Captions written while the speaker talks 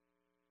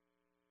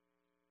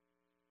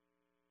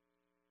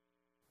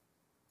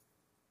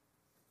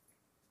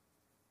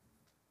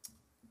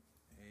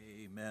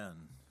Amen.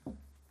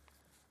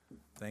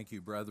 Thank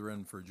you,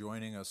 brethren, for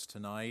joining us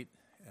tonight,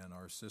 and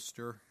our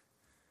sister,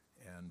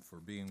 and for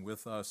being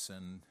with us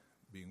and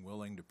being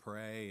willing to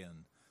pray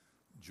and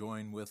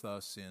join with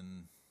us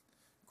in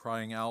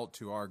crying out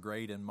to our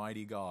great and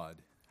mighty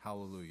God.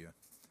 Hallelujah.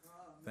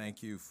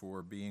 Thank you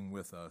for being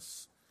with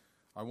us.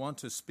 I want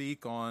to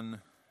speak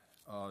on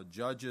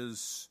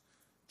Judges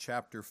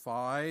chapter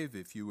 5.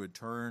 If you would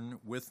turn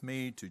with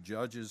me to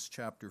Judges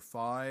chapter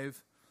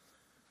 5.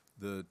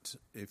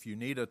 If you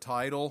need a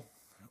title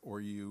or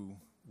you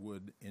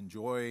would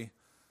enjoy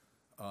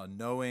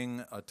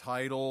knowing a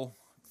title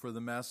for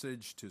the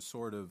message to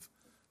sort of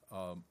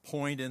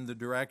point in the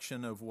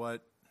direction of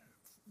what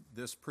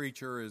this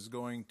preacher is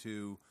going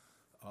to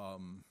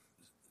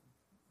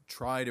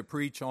try to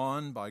preach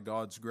on by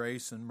God's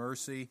grace and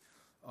mercy.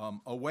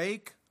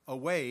 Awake,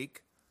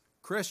 awake,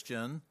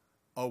 Christian,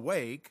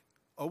 awake,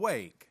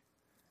 awake.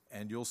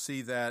 And you'll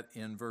see that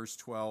in verse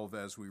 12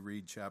 as we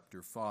read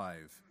chapter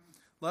 5.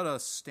 Let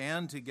us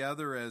stand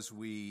together as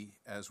we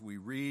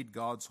read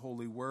God's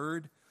holy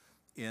word.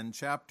 In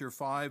chapter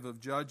 5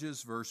 of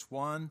Judges, verse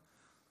 1,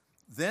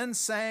 Then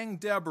sang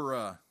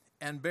Deborah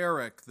and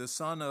Barak, the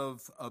son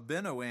of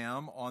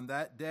Abinoam, on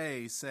that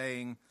day,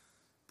 saying,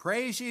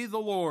 Praise ye the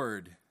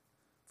Lord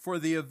for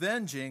the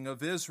avenging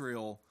of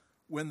Israel,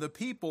 when the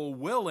people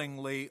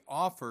willingly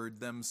offered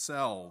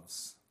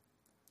themselves.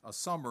 A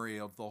summary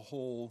of the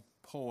whole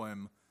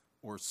poem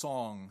or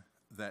song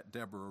that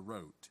Deborah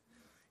wrote.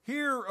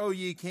 Hear, O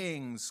ye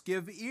kings,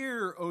 give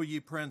ear, O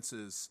ye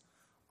princes.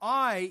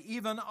 I,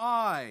 even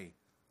I,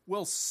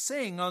 will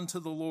sing unto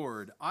the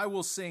Lord. I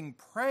will sing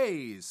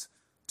praise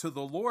to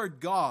the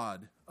Lord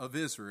God of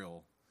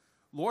Israel.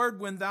 Lord,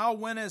 when thou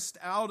wentest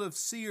out of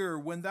Seir,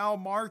 when thou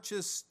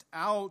marchest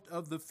out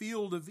of the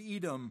field of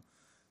Edom,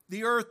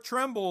 the earth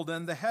trembled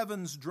and the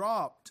heavens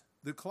dropped.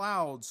 The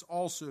clouds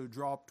also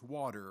dropped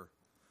water.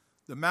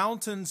 The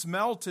mountains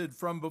melted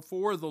from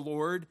before the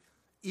Lord,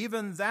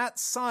 even that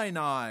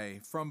Sinai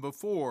from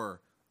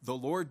before the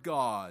Lord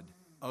God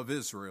of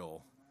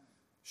Israel.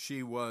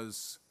 She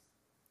was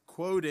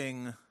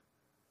quoting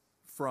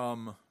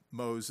from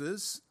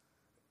Moses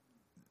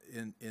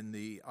in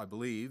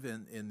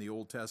the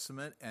Old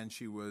Testament, and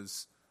she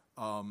was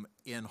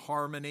in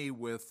harmony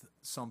with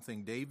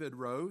something David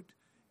wrote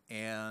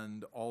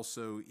and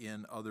also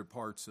in other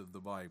parts of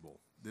the Bible.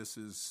 This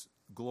is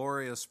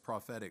glorious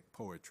prophetic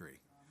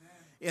poetry.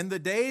 In the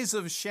days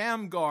of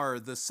Shamgar,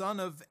 the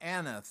son of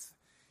Anath,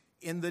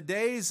 in the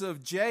days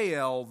of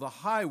Jael, the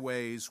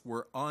highways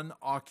were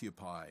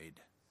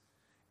unoccupied,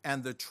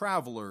 and the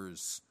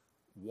travelers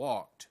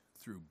walked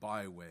through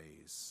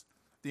byways.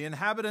 The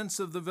inhabitants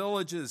of the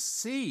villages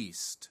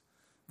ceased.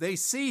 They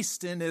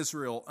ceased in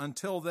Israel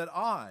until that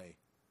I,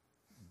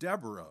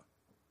 Deborah,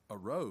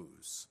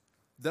 arose.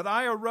 That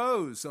I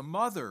arose, a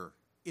mother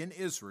in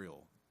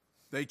Israel.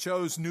 They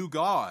chose new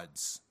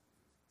gods,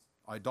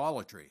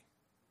 idolatry.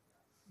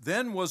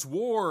 Then was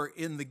war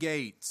in the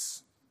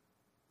gates.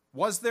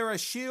 Was there a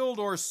shield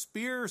or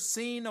spear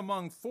seen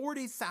among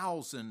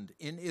 40,000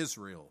 in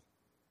Israel?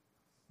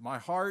 My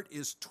heart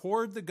is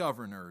toward the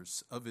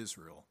governors of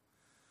Israel,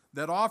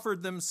 that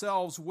offered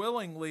themselves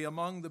willingly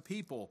among the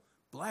people.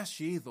 Bless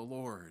ye the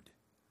Lord.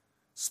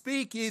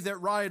 Speak, ye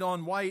that ride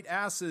on white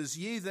asses,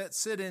 ye that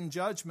sit in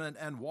judgment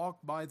and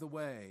walk by the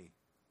way.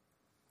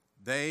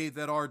 They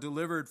that are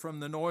delivered from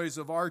the noise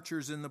of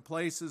archers in the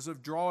places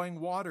of drawing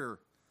water,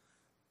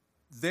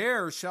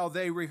 there shall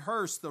they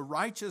rehearse the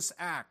righteous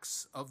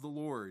acts of the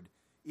Lord,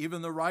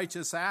 even the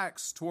righteous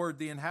acts toward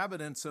the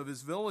inhabitants of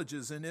his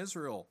villages in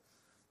Israel.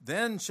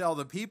 Then shall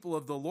the people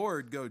of the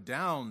Lord go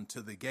down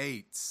to the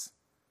gates.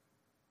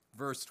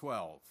 Verse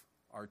 12,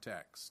 our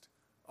text.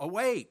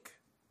 Awake,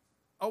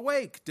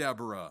 awake,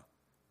 Deborah.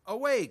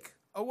 Awake,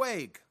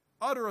 awake,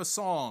 utter a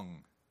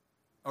song.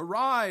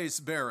 Arise,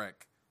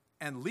 Barak,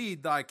 and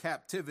lead thy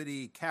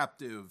captivity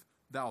captive,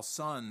 thou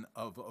son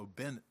of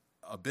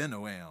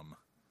Abinoam.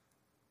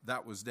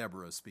 That was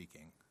Deborah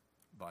speaking,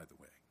 by the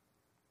way.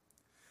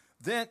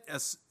 Then,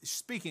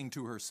 speaking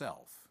to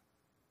herself.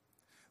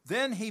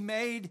 Then he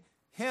made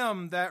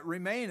him that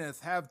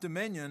remaineth have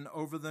dominion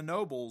over the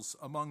nobles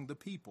among the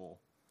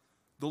people.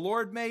 The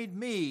Lord made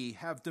me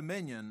have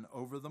dominion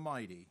over the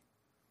mighty.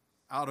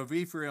 Out of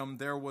Ephraim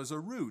there was a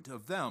root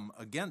of them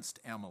against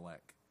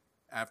Amalek.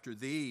 After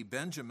thee,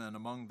 Benjamin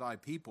among thy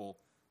people,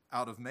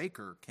 out of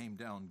Machir came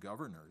down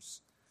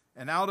governors.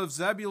 And out of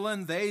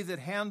Zebulun they that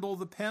handle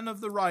the pen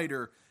of the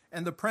writer,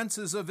 and the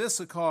princes of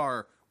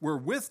Issachar were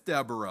with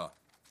Deborah,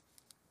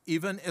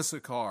 even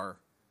Issachar,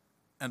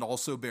 and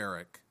also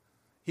Barak.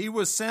 He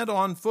was sent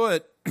on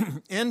foot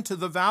into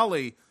the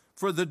valley.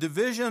 For the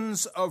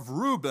divisions of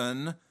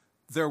Reuben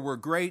there were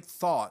great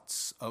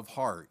thoughts of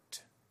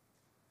heart.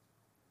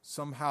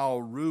 Somehow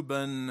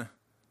Reuben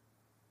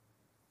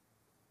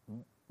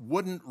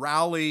wouldn't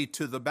rally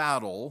to the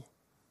battle,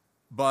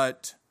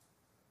 but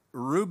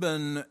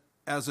Reuben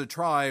as a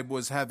tribe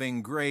was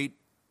having great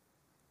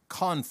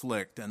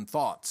conflict and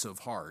thoughts of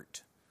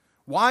heart.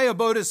 Why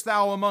abodest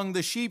thou among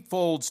the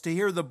sheepfolds to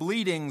hear the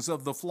bleatings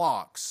of the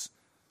flocks?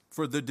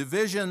 For the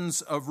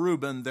divisions of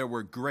Reuben there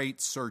were great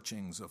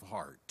searchings of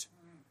heart,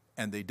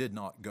 and they did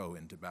not go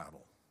into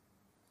battle.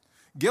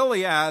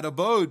 Gilead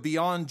abode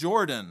beyond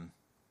Jordan.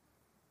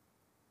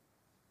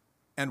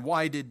 And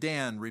why did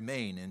Dan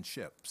remain in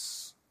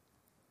ships?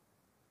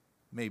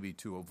 Maybe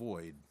to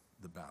avoid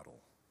the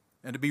battle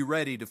and to be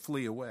ready to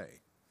flee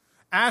away.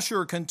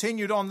 Asher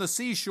continued on the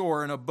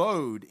seashore and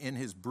abode in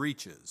his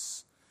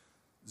breeches.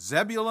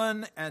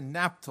 Zebulun and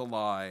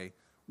Naphtali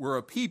were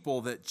a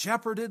people that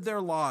jeoparded their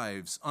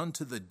lives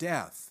unto the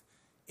death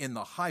in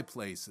the high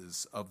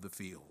places of the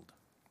field.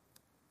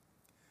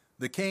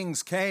 The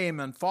kings came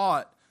and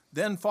fought,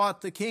 then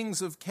fought the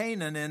kings of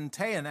Canaan in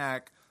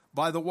Taanach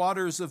by the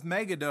waters of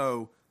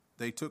Megiddo.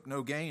 They took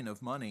no gain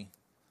of money.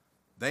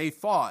 They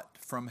fought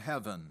from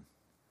heaven.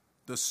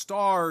 The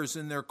stars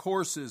in their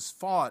courses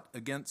fought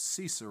against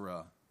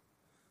Sisera.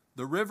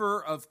 The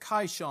river of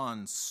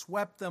Kishon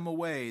swept them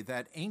away,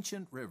 that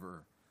ancient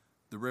river.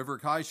 The river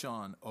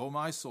Kishon, O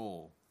my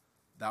soul,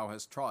 thou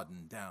hast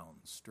trodden down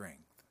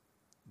strength.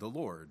 The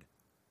Lord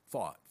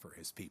fought for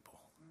his people.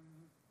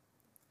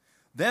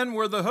 Then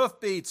were the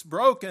hoofbeats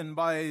broken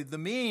by the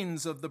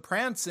means of the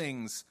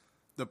prancings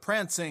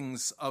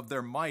of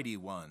their mighty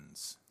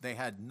ones. They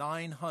had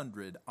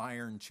 900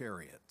 iron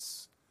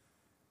chariots.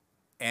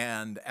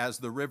 And as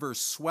the river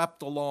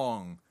swept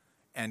along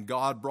and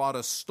God brought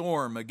a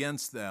storm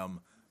against them,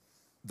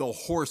 the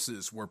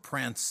horses were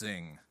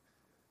prancing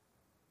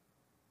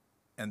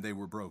and they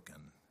were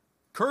broken.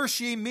 Curse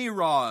ye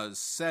Meroz,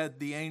 said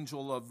the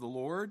angel of the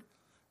Lord.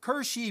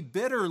 Curse ye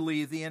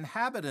bitterly the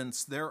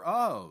inhabitants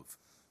thereof,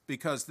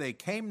 because they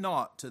came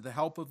not to the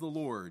help of the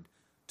Lord,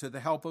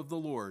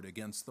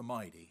 against the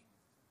mighty.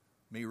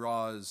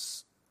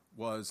 Meroz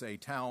was a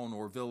town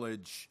or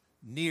village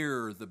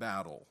near the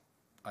battle,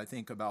 I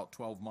think about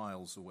 12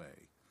 miles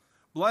away.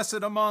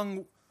 Blessed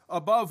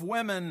above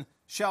women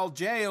shall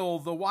Jael,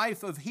 the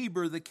wife of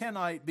Heber the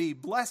Kenite, be.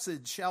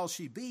 Blessed shall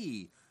she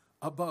be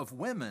above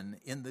women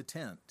in the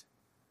tent.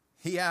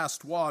 He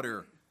asked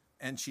water,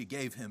 and she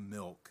gave him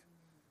milk.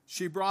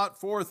 She brought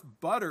forth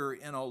butter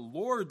in a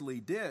lordly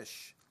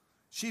dish.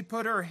 She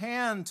put her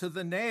hand to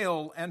the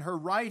nail and her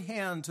right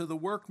hand to the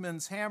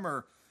workman's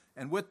hammer,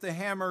 and with the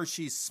hammer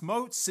she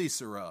smote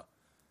Sisera.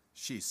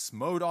 She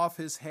smote off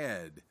his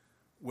head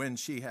when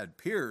she had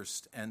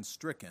pierced and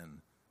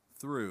stricken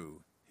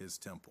through his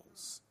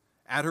temples.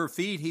 At her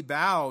feet he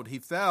bowed, he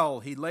fell,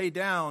 he lay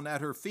down.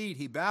 At her feet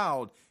he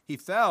bowed, he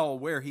fell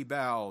where he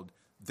bowed.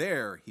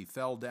 There he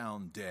fell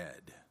down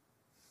dead.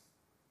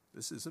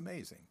 This is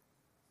amazing.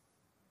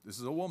 This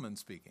is a woman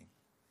speaking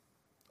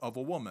of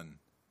a woman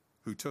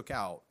who took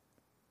out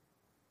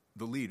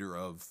the leader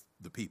of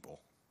the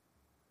people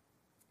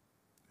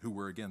who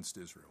were against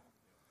Israel.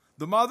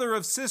 The mother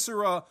of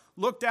Sisera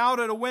looked out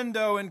at a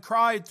window and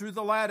cried through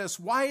the lattice,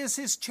 "Why is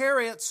his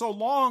chariot so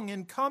long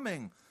in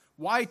coming?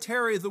 Why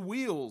tarry the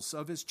wheels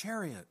of his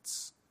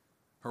chariots?"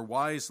 Her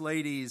wise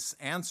ladies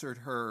answered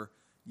her,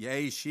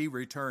 yea, she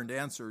returned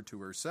answer to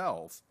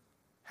herself,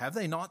 "Have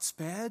they not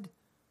sped?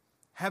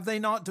 Have they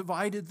not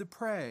divided the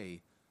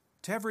prey?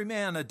 To every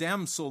man a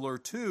damsel or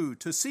two,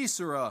 to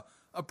Sisera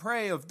a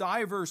prey of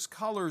divers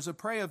colors, a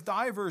prey of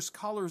divers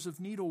colors of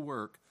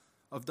needlework,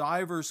 on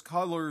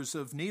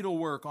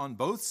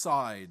both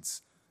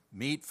sides,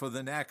 meat for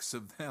the necks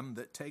of them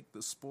that take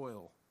the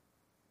spoil.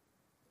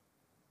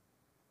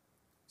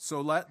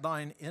 So let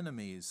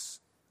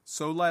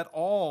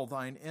all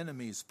thine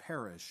enemies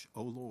perish,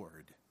 O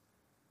Lord.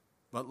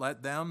 But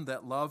let them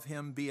that love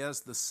him be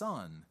as the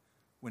sun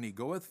when he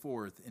goeth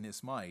forth in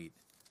his might,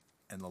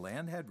 and the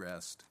land had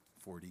rest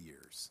 40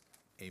 years.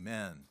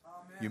 Amen.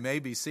 Amen. You may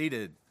be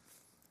seated.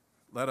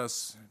 Let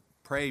us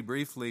pray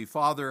briefly.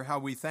 Father, how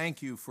we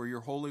thank you for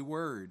your holy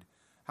word.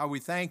 How we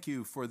thank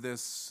you for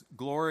this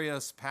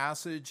glorious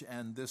passage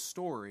and this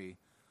story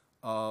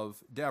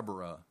of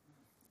Deborah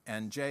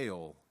and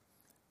Jael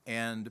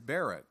and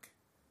Barak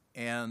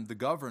and the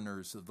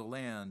governors of the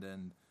land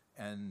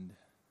and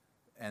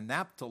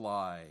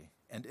Naphtali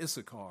and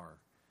Issachar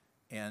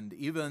and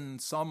even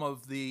some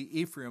of the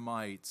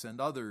Ephraimites and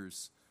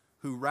others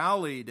who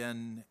rallied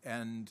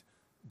and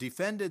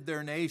defended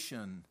their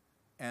nation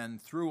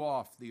and threw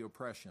off the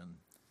oppression.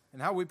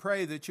 And how we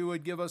pray that you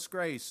would give us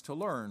grace to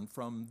learn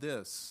from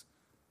this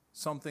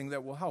something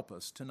that will help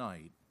us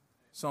tonight,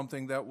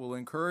 something that will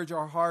encourage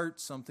our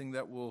hearts, something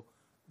that will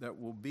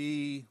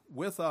be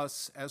with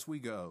us as we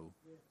go,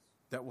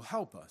 that will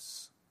help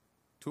us,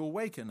 to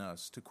awaken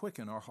us, to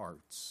quicken our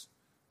hearts,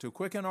 to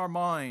quicken our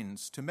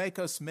minds, to make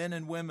us men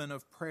and women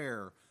of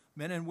prayer,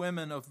 men and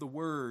women of the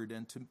word,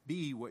 and to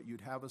be what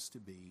you'd have us to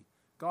be.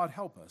 God,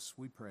 help us,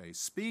 we pray.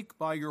 Speak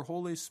by your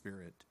Holy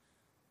Spirit.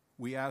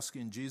 We ask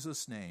in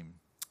Jesus' name.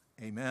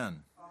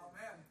 Amen.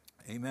 Amen.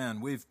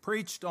 Amen. We've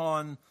preached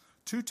on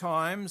 2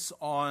 times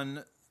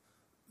on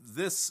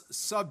this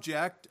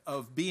subject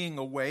of being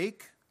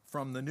awake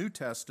from the New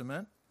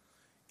Testament.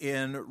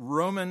 In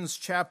Romans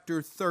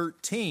chapter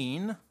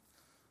 13,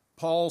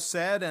 Paul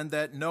said, "And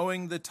that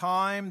knowing the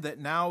time, that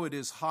now it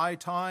is high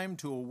time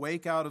to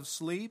awake out of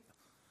sleep,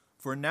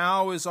 For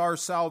now is our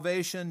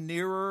salvation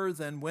nearer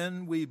than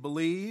when we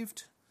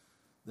believed.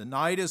 The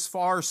night is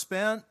far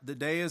spent, the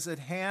day is at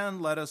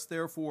hand. Let us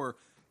therefore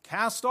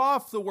cast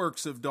off the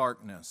works of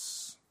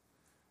darkness,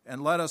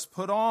 and let us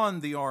put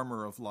on the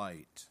armor of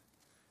light.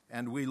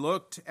 And we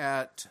looked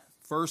at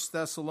 1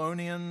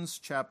 Thessalonians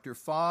chapter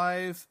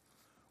 5,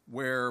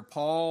 where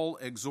Paul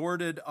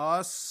exhorted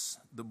us,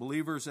 the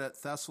believers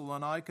at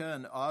Thessalonica,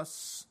 and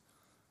us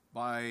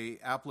by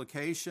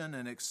application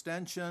and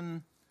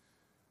extension,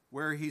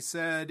 where he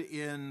said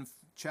in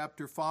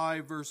chapter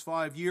 5, verse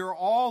 5, "Ye are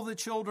all the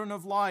children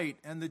of light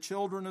and the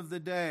children of the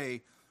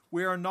day.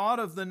 We are not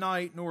of the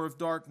night nor of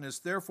darkness.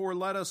 Therefore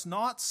let us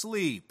not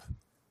sleep.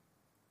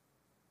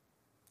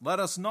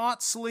 Let us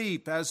not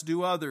sleep as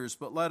do others,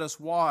 but let us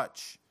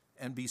watch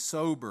and be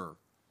sober.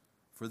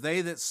 For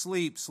they that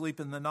sleep, sleep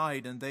in the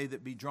night, and they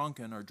that be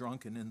drunken are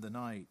drunken in the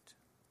night."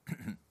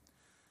 And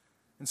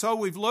so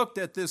we've looked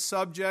at this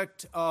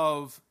subject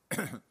of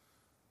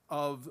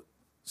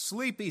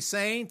sleepy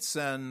saints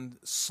and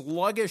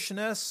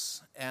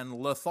sluggishness and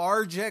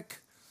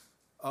lethargic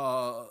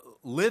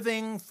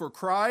living for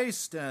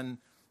Christ, and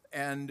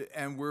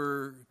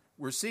we're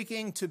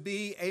seeking to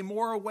be a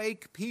more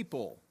awake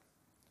people.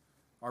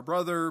 Our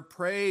brother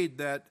prayed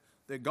that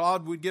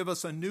God would give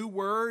us a new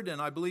word, and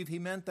I believe he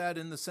meant that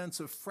in the sense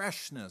of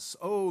freshness.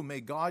 Oh,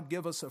 may God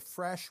give us a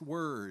fresh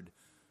word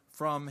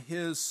from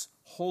his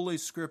holy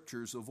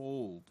scriptures of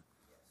old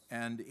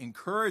and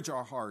encourage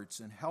our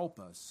hearts and help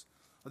us.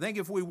 I think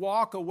if we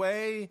walk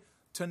away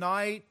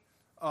tonight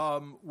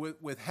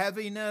with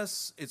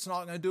heaviness, it's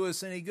not going to do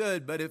us any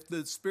good. But if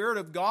the Spirit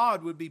of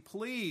God would be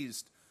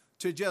pleased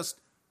to just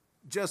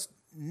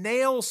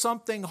nail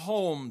something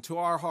home to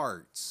our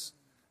hearts,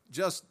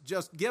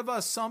 just give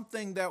us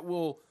something that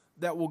will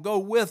go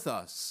with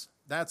us,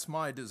 that's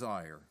my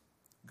desire.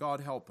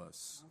 God help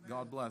us. Amen.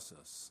 God bless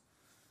us.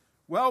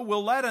 Well,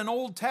 we'll let an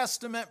Old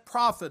Testament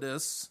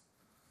prophetess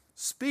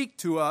speak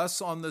to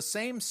us on the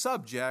same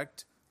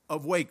subject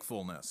of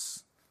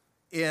wakefulness.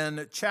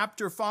 In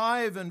chapter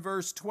 5 and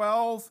verse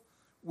 12,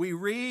 we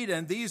read,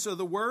 and these are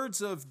the words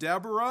of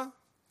Deborah.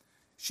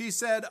 She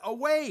said,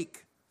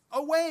 "Awake,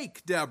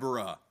 awake,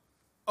 Deborah.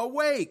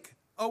 Awake,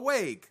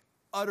 awake,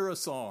 utter a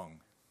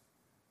song."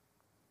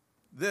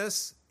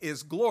 This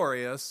is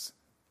glorious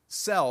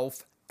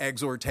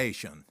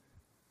self-exhortation.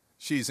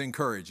 She's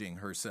encouraging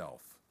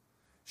herself.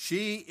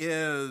 She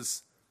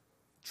is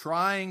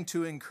trying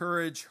to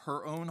encourage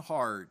her own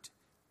heart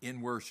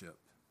in worship.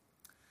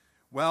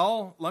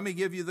 Well, let me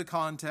give you the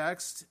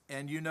context,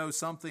 and you know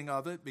something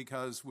of it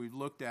because we've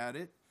looked at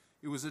it.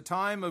 It was a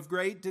time of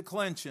great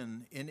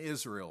declension in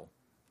Israel.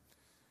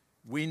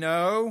 We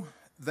know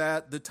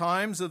that the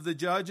times of the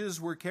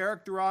judges were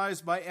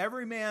characterized by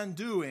every man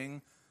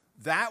doing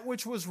that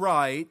which was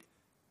right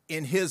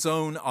in his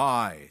own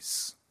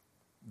eyes.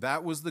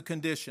 That was the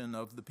condition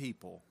of the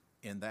people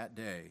in that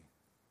day.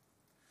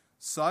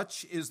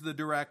 Such is the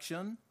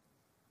direction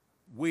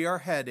we are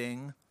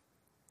heading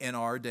in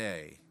our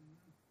day.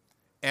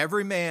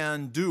 Every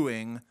man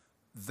doing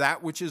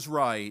that which is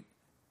right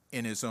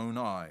in his own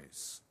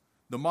eyes.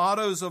 The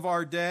mottos of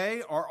our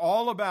day are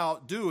all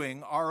about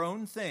doing our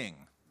own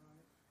thing,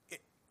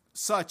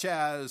 such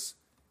as,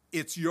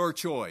 it's your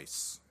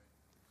choice.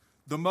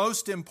 The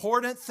most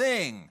important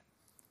thing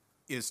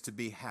is to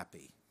be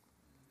happy.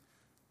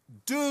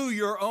 Do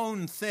your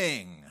own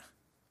thing.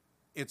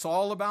 It's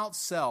all about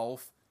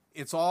self.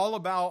 It's all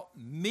about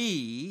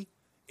me.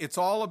 It's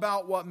all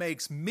about what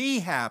makes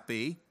me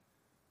happy.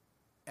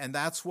 And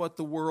that's what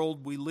the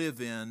world we live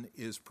in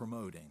is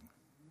promoting.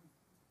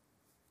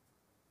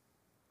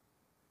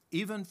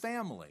 Even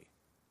family.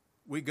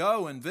 We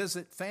go and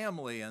visit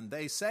family and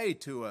they say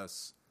to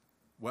us,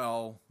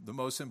 well, the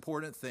most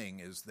important thing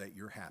is that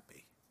you're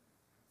happy.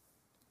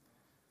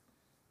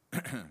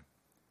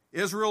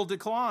 Israel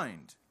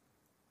declined,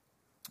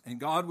 and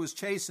God was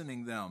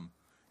chastening them.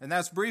 And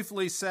that's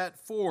briefly set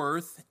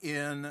forth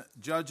in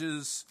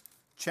Judges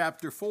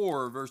chapter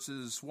 4,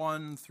 verses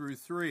 1 through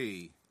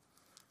 3.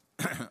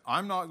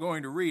 I'm not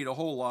going to read a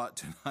whole lot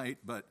tonight,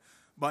 but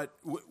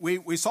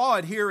we saw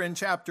it here in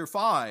chapter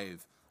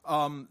 5.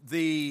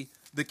 The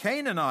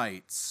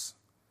Canaanites,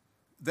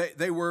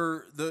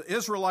 the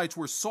Israelites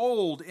were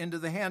sold into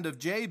the hand of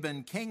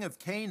Jabin, king of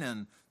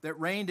Canaan, that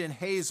reigned in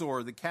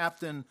Hazor, the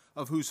captain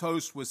of whose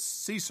host was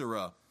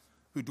Sisera,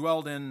 who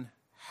dwelled in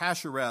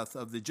Hashereth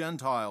of the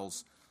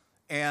Gentiles.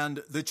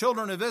 And the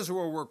children of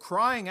Israel were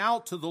crying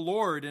out to the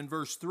Lord in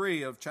verse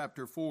 3 of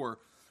chapter 4.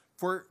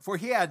 For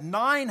he had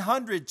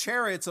 900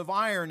 chariots of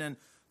iron, and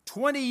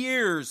 20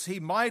 years he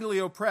mightily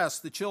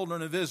oppressed the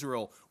children of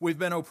Israel. We've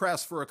been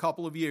oppressed for a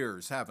couple of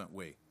years, haven't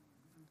we?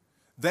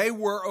 They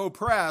were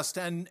oppressed,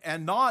 and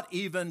not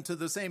even to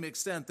the same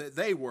extent that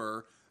they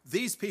were.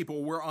 These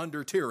people were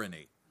under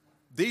tyranny.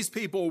 These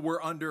people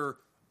were under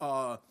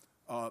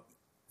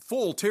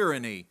full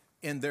tyranny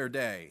in their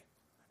day.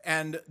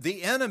 And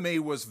the enemy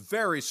was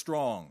very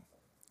strong.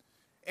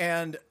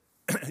 And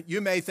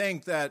you may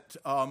think that,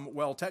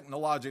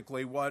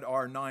 technologically, what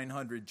are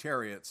 900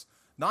 chariots?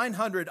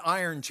 900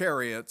 iron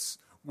chariots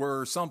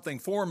were something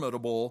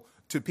formidable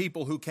to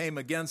people who came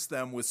against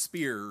them with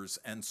spears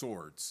and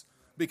swords,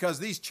 because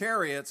these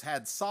chariots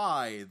had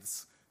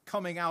scythes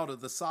coming out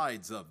of the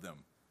sides of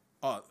them,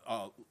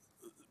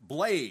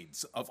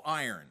 blades of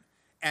iron,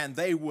 and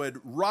they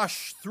would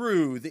rush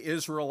through the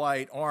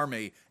Israelite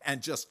army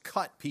and just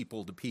cut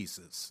people to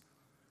pieces.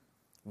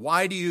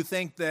 Why do you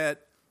think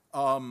that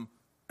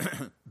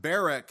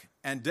Barak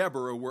and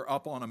Deborah were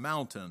up on a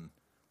mountain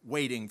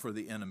waiting for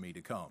the enemy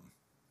to come?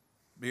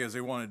 Because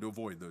they wanted to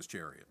avoid those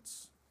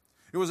chariots.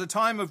 It was a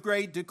time of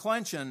great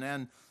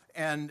declension,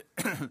 and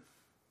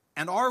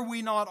are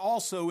we not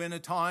also in a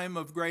time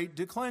of great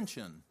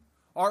declension?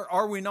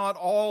 Are we not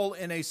all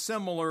in a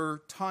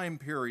similar time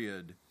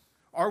period?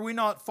 Are we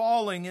not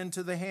falling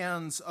into the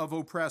hands of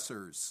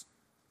oppressors?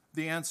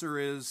 The answer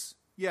is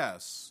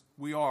yes,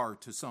 we are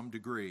to some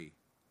degree.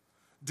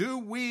 Do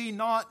we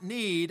not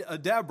need a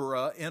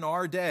Deborah in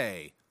our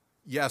day?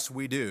 Yes,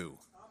 we do.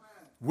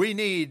 Amen. We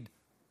need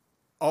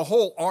a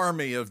whole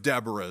army of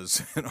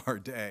Deborahs in our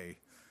day.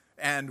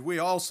 And we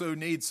also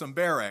need some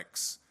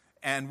Baraks,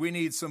 and we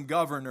need some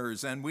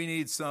governors, and we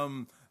need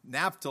some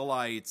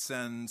Naphtalites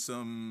and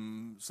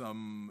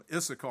some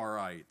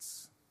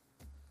Issacharites,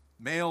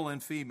 male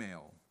and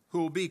female, who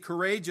will be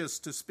courageous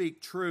to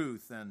speak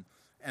truth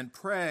and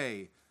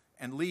pray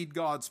and lead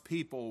God's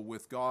people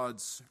with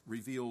God's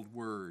revealed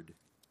word.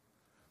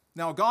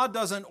 Now, God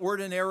doesn't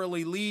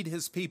ordinarily lead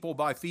his people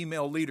by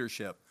female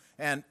leadership.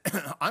 And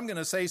I'm going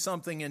to say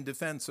something in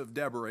defense of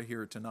Deborah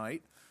here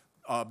tonight,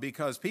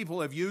 because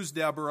people have used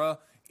Deborah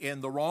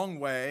in the wrong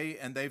way,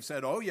 and they've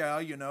said, oh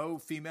yeah,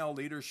 female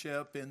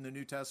leadership in the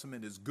New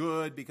Testament is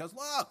good, because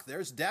look,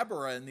 there's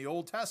Deborah in the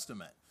Old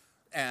Testament,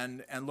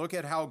 and look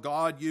at how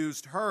God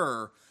used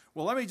her.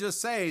 Well, let me just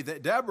say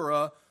that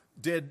Deborah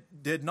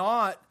did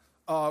not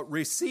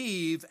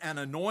receive an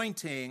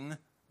anointing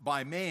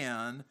by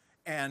man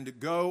and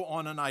go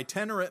on an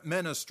itinerant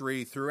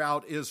ministry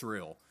throughout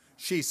Israel.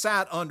 She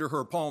sat under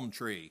her palm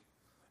tree.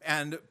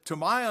 And to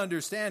my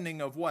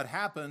understanding of what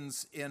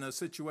happens in a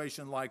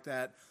situation like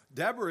that,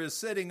 Deborah is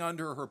sitting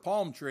under her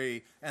palm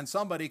tree, and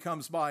somebody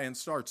comes by and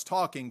starts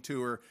talking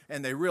to her,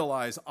 and they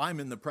realize, I'm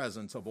in the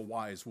presence of a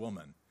wise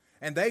woman.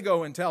 And they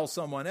go and tell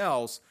someone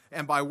else,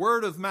 and by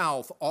word of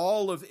mouth,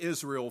 all of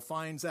Israel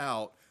finds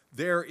out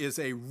there is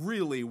a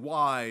really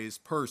wise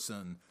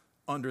person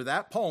under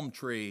that palm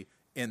tree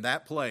in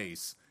that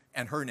place,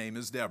 and her name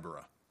is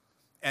Deborah.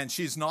 And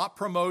she's not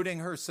promoting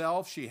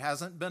herself. She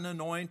hasn't been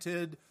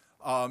anointed.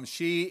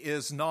 She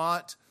is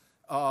not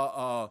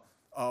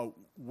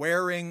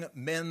wearing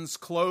men's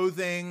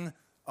clothing.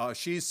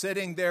 She's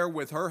sitting there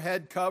with her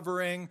head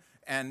covering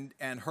and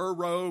her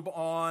robe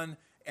on,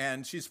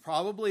 and she's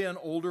probably an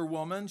older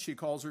woman. She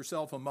calls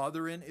herself a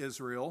mother in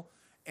Israel,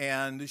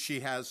 and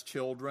she has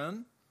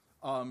children.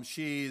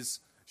 She's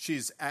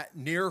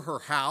near her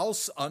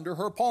house under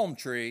her palm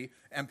tree,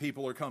 and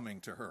people are coming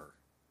to her.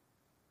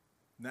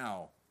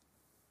 Now,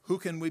 who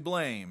can we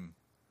blame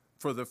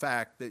for the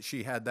fact that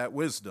she had that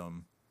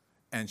wisdom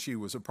and she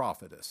was a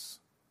prophetess?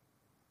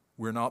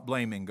 We're not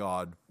blaming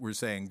God. We're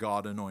saying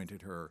God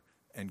anointed her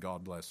and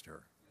God blessed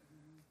her.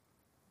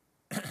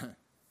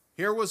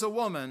 Here was a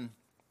woman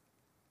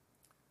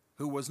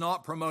who was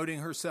not promoting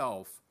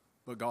herself,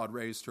 but God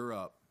raised her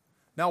up.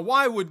 Now,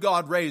 why would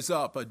God raise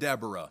up a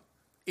Deborah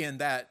in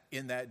that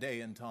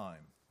day and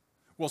time?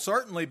 Well,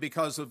 certainly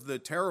because of the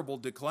terrible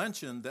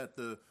declension that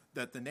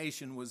the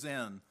nation was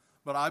in.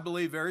 But I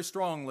believe very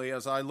strongly,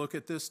 as I look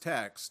at this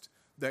text,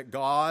 that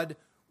God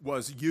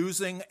was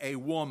using a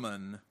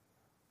woman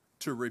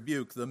to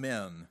rebuke the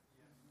men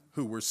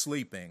who were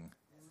sleeping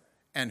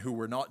and who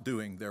were not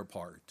doing their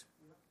part.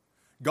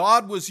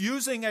 God was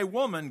using a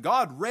woman.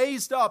 God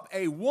raised up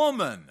a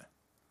woman,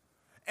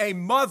 a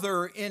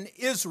mother in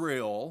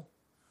Israel,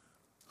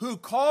 who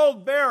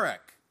called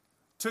Barak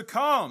to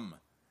come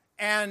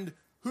and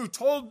who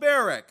told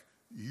Barak,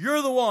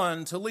 you're the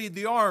one to lead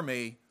the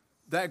army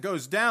that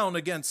goes down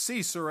against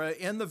Sisera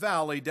in the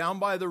valley down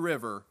by the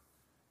river.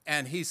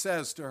 And he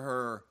says to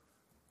her,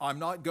 I'm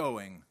not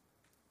going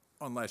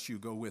unless you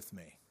go with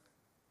me.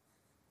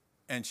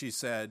 And she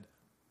said,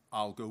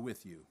 I'll go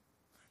with you.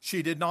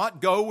 She did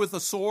not go with a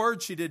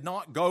sword. She did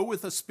not go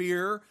with a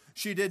spear.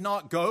 She did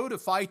not go to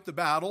fight the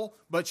battle,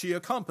 but she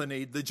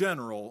accompanied the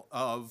general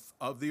of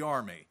the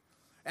army.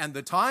 And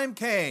the time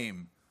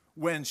came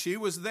when she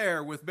was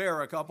there with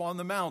Barak up on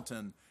the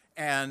mountain,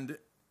 and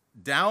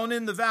down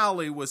in the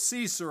valley was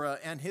Sisera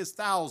and his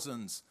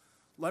thousands.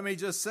 Let me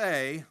just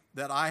say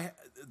that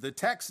the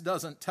text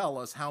doesn't tell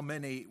us how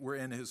many were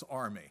in his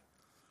army.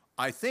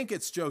 I think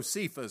it's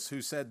Josephus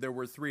who said there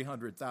were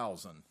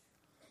 300,000.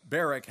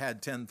 Barak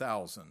had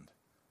 10,000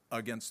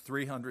 against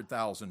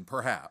 300,000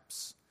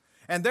 perhaps.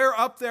 And they're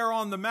up there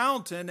on the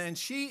mountain, and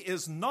she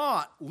is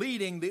not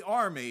leading the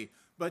army,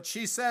 but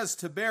she says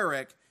to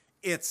Barak,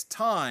 it's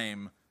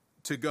time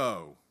to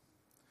go.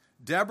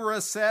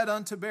 Deborah said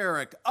unto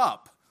Barak,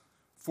 up,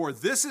 for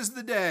this is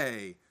the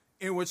day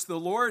in which the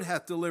Lord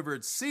hath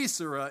delivered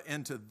Sisera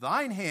into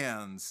thine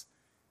hands.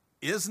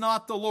 Is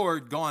not the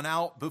Lord gone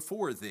out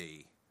before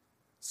thee?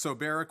 So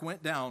Barak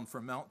went down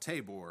from Mount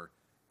Tabor,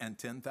 and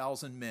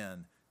 10,000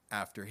 men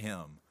after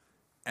him,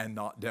 and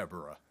not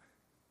Deborah.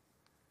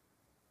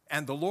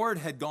 And the Lord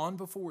had gone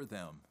before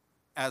them,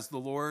 as the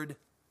Lord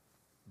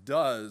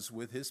does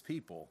with his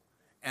people.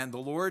 And the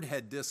Lord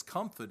had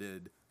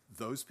discomfited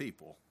those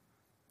people.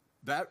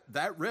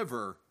 That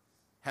river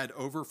had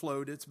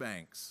overflowed its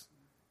banks.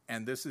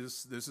 And this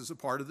is a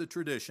part of the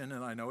tradition,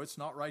 and I know it's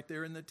not right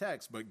there in the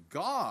text, but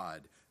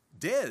God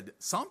did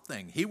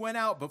something. He went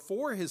out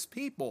before his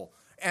people,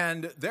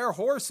 and their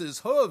horses'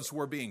 hooves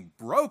were being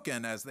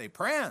broken as they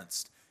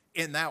pranced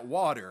in that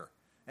water.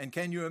 And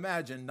can you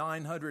imagine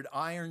 900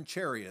 iron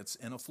chariots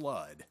in a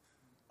flood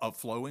of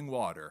flowing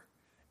water?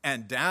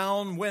 And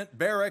down went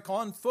Barak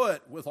on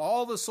foot with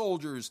all the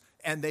soldiers,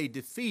 and they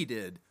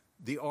defeated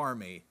the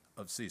army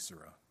of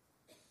Sisera.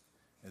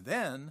 And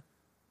then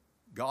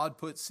God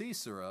put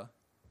Sisera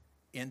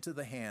into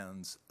the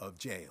hands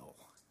of Jael.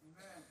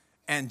 Amen.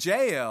 And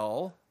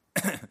Jael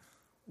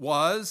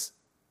was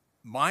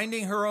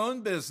minding her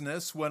own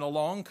business when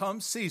along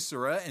comes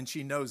Sisera, and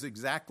she knows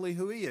exactly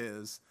who he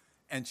is,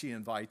 and she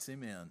invites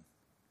him in.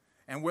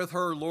 And with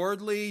her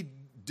lordly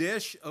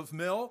dish of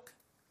milk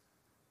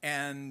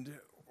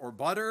or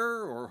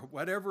butter or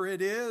whatever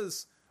it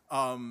is,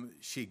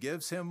 she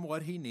gives him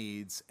what he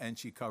needs, and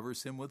she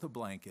covers him with a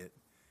blanket.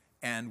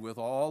 And with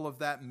all of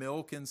that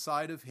milk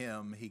inside of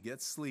him, he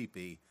gets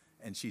sleepy,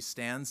 and she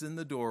stands in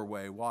the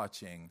doorway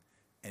watching,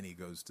 and he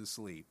goes to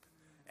sleep.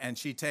 And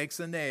she takes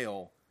a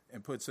nail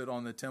and puts it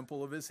on the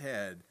temple of his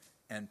head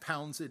and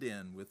pounds it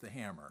in with the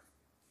hammer.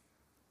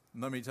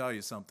 And let me tell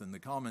you something. The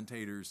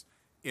commentators,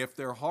 if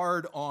they're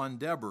hard on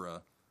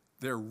Deborah,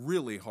 they're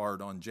really hard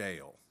on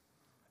Jael.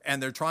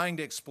 And they're trying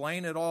to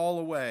explain it all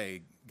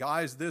away.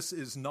 Guys, this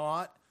is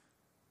not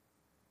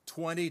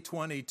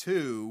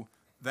 2022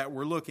 that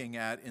we're looking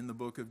at in the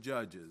book of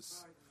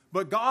Judges.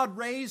 But God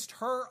raised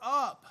her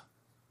up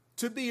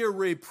to be a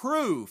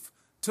reproof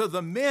to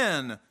the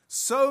men.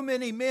 So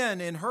many men.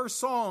 In her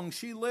song,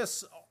 she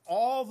lists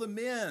all the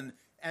men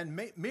and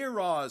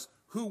Meroz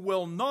who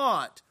will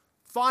not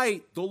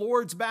fight the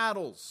Lord's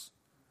battles,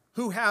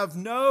 who have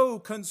no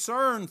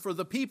concern for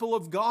the people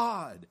of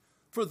God,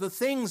 for the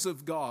things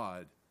of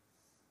God.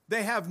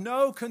 They have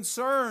no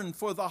concern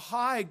for the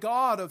high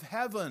God of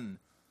heaven,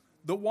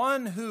 the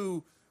one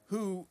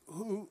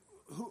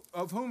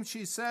of whom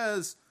she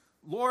says,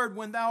 Lord,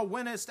 when thou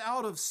wentest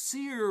out of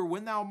Seir,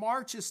 when thou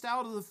marchest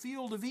out of the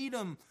field of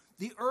Edom,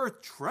 the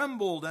earth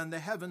trembled and the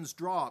heavens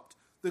dropped.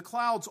 The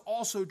clouds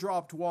also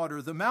dropped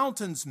water. The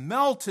mountains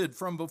melted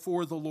from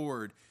before the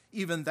Lord.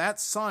 Even that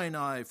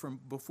Sinai from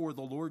before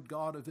the Lord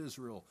God of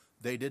Israel.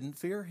 They didn't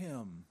fear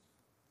him.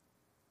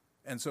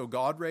 And so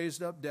God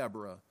raised up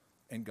Deborah,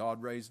 and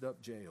God raised up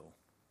Jael.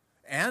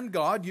 And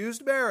God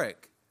used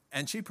Barak,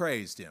 and she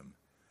praised him.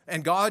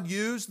 And God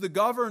used the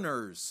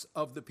governors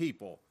of the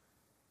people,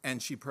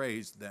 and she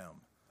praised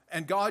them.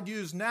 And God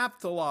used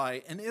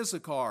Naphtali and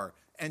Issachar,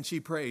 and she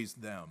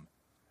praised them.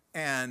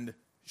 And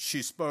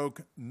she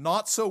spoke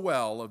not so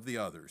well of the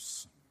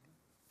others.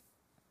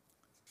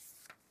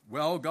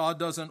 Well, God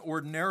doesn't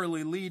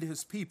ordinarily lead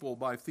his people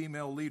by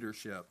female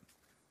leadership,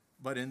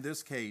 but in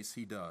this case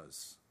he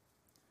does.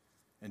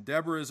 And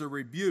Deborah is a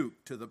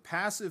rebuke to the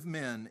passive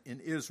men in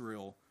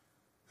Israel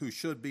who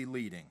should be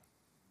leading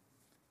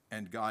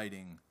and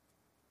guiding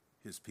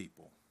his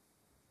people.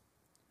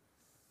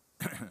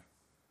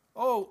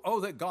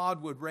 Oh, that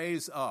God would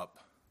raise up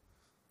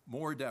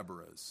more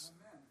Deborahs.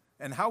 Amen.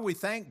 And how we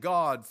thank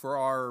God for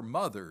our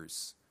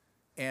mothers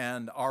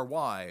and our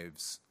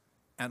wives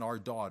and our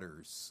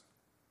daughters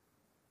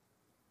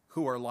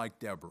who are like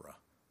Deborah,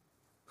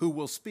 who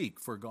will speak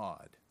for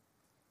God.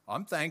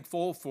 I'm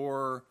thankful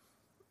for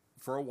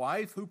a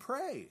wife who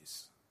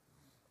prays.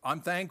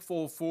 I'm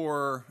thankful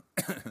for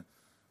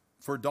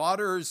for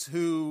daughters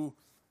who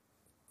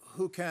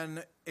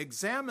can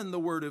examine the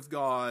Word of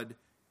God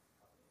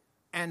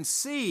and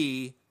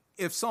see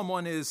if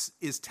someone is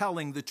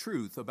telling the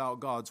truth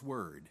about God's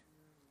Word,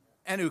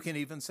 and who can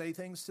even say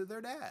things to their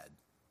dad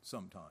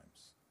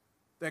sometimes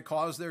that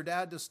cause their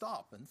dad to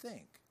stop and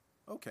think,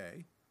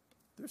 okay,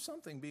 there's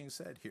something being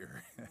said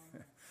here.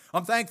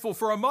 I'm thankful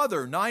for a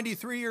mother,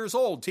 93 years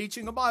old,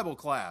 teaching a Bible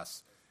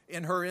class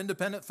in her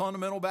independent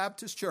fundamental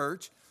Baptist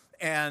church,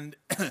 and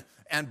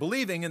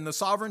believing in the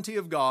sovereignty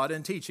of God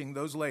and teaching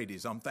those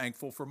ladies. I'm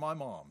thankful for my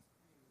mom.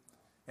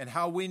 And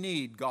how we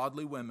need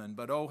godly women,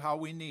 but oh, how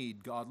we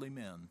need godly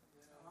men.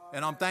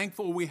 And I'm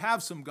thankful we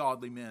have some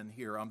godly men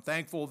here. I'm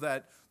thankful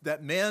that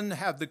men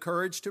have the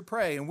courage to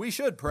pray, and we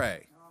should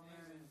pray.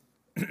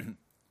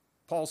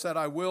 Paul said,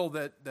 I will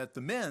that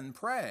the men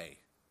pray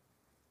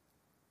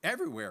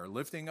everywhere,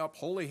 lifting up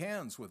holy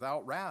hands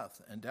without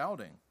wrath and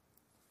doubting.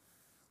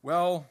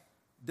 Well,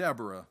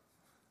 Deborah,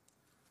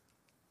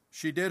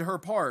 she did her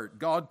part.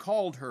 God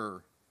called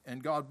her,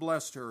 and God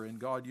blessed her, and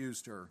God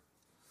used her.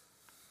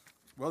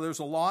 Well, there's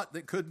a lot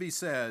that could be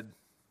said,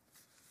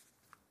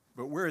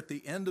 but we're at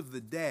the end of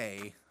the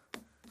day,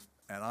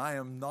 and I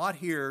am not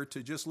here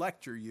to just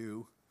lecture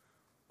you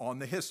on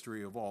the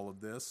history of all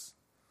of this.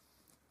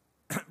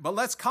 But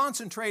let's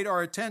concentrate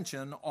our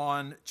attention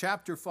on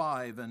chapter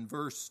 5 and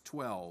verse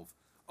 12.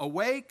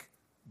 Awake,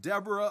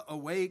 Deborah,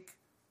 awake,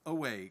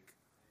 awake,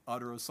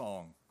 utter a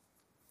song.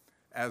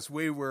 As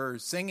we were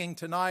singing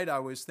tonight, I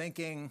was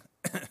thinking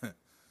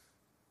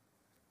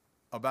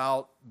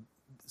about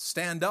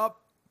stand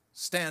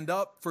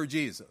up for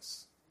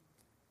Jesus.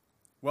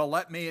 Well,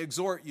 let me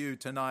exhort you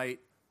tonight,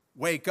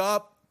 wake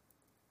up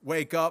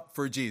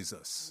for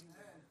Jesus.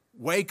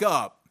 Wake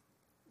up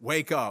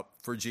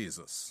for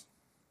Jesus.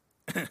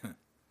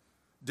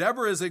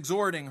 Deborah is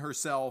exhorting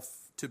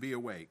herself to be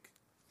awake.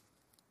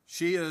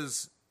 She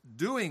is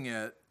doing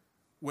it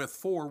with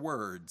 4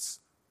 words: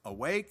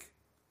 awake,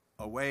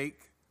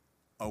 awake,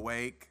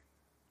 awake,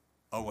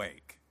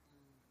 awake.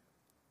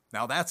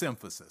 Now that's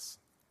emphasis,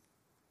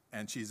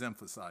 and she's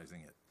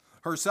emphasizing it.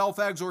 Her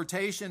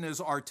self-exhortation is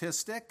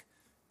artistic,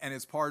 and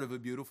it's part of a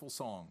beautiful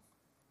song.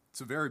 It's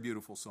a very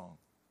beautiful song.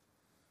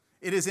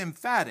 It is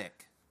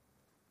emphatic.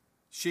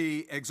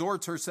 She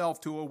exhorts herself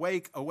to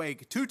awake,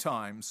 awake 2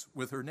 times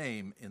with her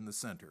name in the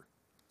center.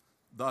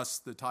 Thus,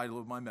 the title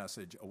of my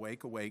message,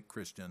 Awake, Awake,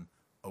 Christian,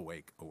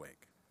 Awake,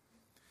 Awake.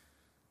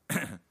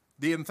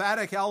 The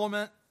emphatic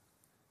element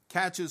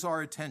catches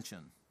our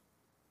attention.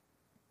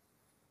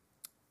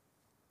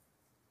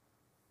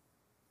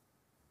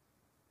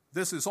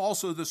 This is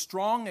also the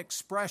strong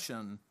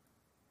expression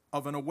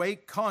of an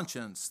awake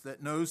conscience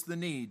that knows the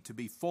need to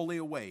be fully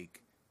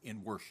awake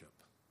in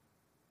worship.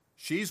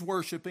 She's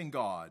worshiping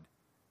God,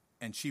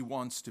 and she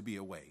wants to be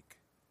awake.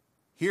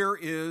 Here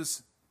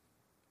is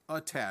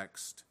a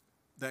text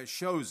that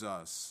shows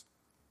us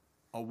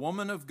a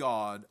woman of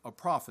God, a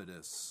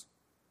prophetess,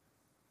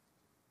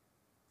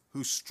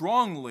 who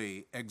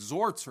strongly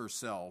exhorts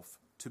herself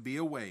to be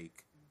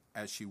awake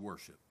as she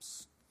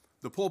worships.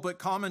 The pulpit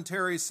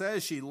commentary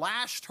says she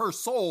lashed her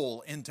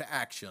soul into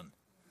action.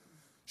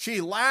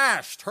 She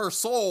lashed her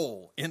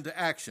soul into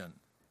action.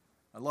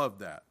 I love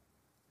that.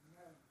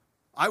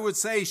 I would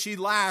say she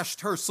lashed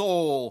her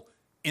soul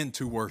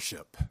into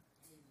worship.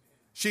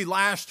 She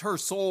lashed her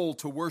soul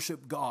to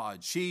worship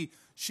God. She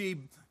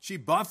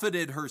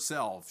buffeted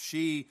herself.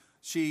 She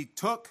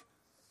took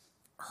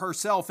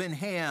herself in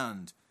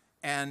hand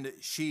and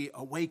she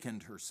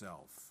awakened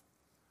herself.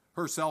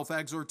 Her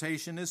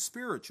self-exhortation is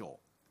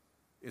spiritual.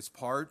 It's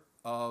part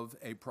of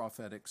a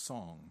prophetic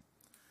song.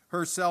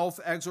 Her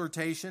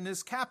self-exhortation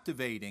is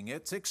captivating.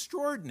 It's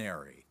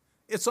extraordinary.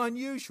 It's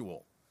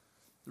unusual.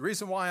 The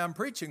reason why I'm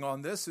preaching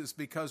on this is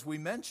because we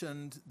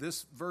mentioned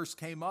this verse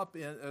came up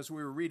as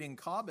we were reading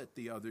Cobbett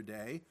the other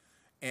day,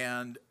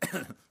 and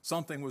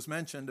something was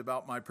mentioned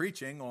about my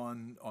preaching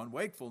on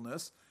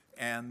wakefulness,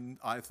 and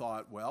I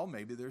thought, well,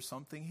 maybe there's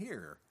something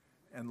here.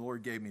 And the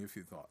Lord gave me a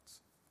few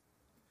thoughts.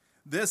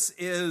 This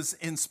is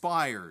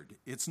inspired.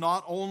 It's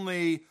not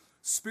only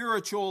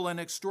spiritual and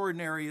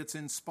extraordinary, it's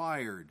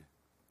inspired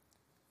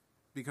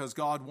because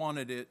God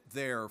wanted it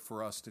there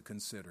for us to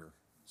consider.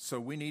 So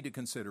we need to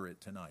consider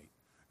it tonight.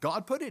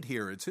 God put it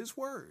here. It's His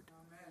word.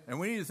 Amen. And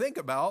we need to think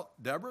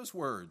about Deborah's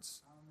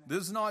words. Amen.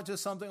 This is not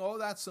just something, oh,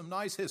 that's some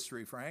nice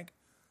history, Frank.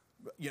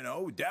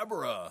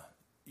 Deborah,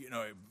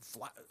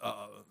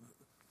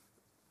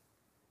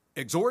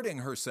 exhorting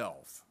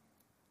herself.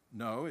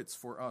 No, it's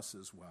for us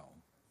as well.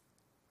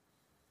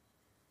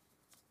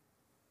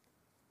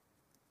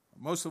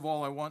 Most of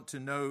all, I want to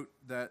note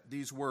that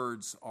these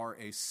words are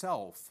a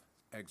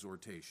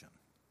self-exhortation.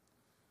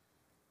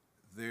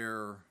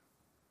 They're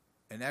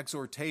an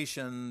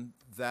exhortation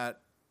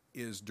that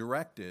is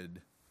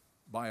directed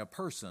by a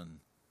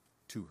person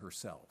to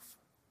herself.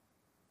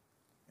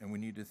 And we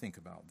need to think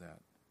about that.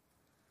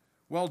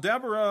 Well,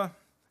 Deborah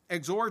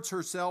exhorts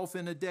herself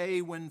in a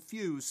day when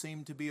few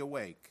seem to be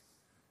awake.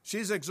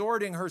 She's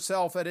exhorting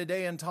herself at a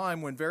day and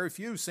time when very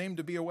few seem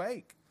to be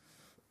awake.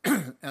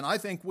 And I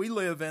think we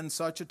live in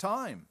such a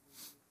time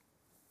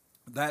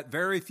that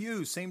very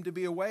few seem to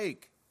be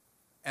awake.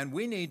 And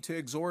we need to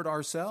exhort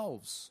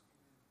ourselves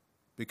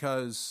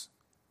because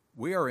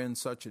we are in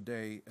such a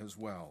day as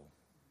well.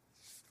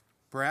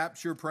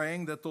 Perhaps you're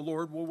praying that the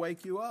Lord will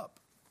wake you up.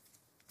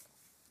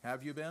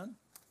 Have you been?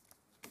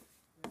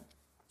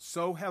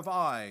 So have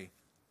I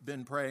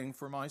been praying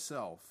for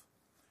myself.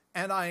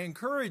 And I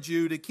encourage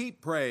you to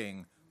keep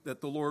praying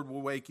that the Lord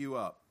will wake you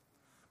up.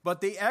 But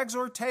the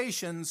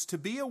exhortations to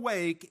be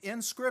awake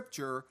in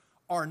Scripture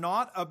are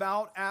not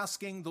about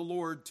asking the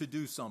Lord to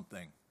do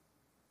something.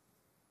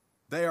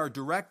 They are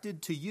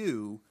directed to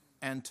you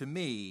and to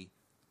me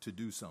to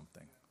do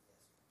something.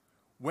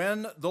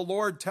 When the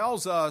Lord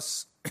tells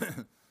us,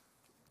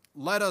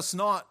 let us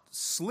not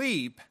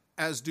sleep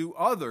as do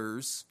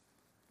others,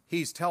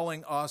 He's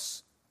telling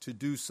us to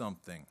do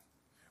something.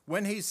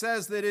 When He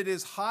says that it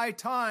is high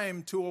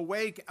time to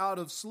awake out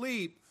of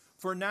sleep,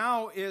 for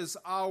now is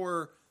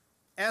our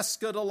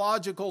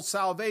eschatological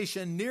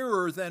salvation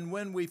nearer than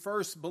when we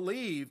first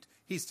believed,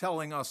 He's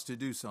telling us to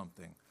do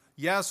something.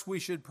 Yes, we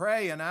should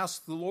pray and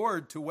ask the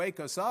Lord to wake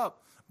us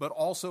up, but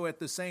also at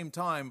the same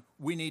time,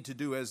 we need to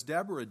do as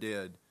Deborah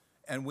did,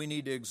 and we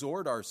need to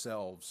exhort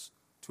ourselves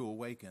to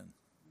awaken.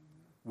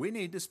 We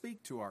need to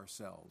speak to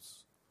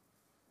ourselves.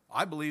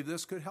 I believe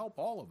this could help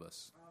all of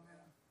us.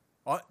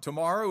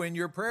 Tomorrow in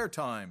your prayer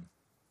time,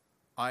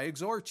 I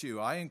exhort you,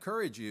 I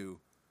encourage you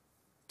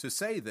to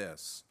say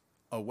this: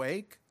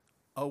 awake,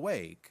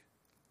 awake,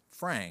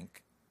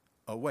 Frank,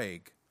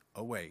 awake,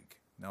 awake.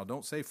 Now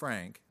don't say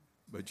Frank,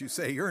 but you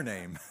say your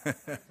name.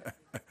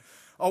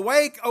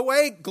 Awake,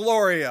 awake,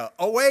 Gloria,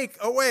 awake,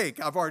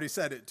 awake. I've already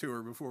said it to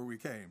her before we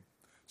came.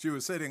 She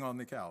was sitting on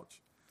the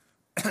couch.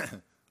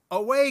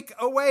 Awake,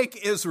 awake,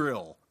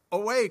 Israel,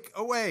 awake,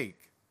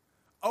 awake.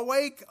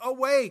 Awake,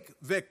 awake,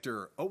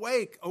 Victor,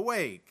 awake,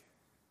 awake.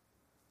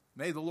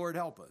 May the Lord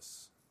help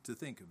us to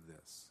think of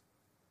this.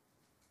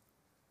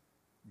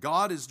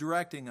 God is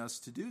directing us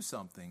to do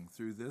something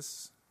through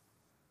this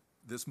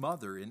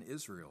mother in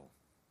Israel.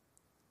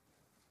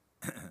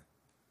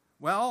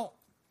 Well,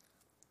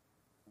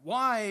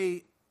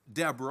 why,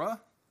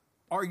 Deborah,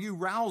 are you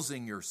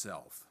rousing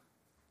yourself?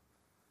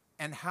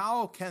 And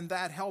how can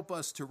that help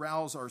us to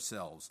rouse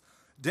ourselves?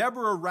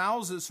 Deborah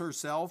rouses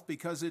herself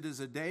because it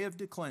is a day of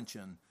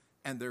declension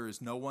and there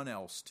is no one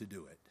else to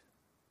do it.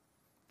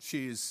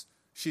 She's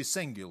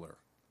singular.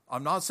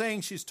 I'm not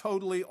saying she's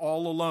totally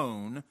all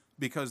alone,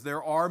 because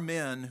there are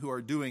men who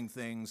are doing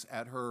things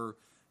at her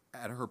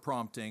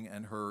prompting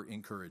and her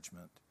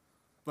encouragement.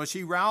 But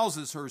she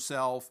rouses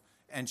herself,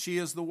 and she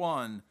is the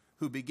one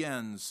who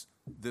begins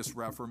this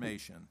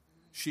reformation.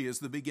 She is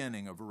the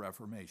beginning of a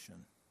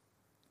reformation.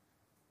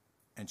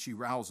 And she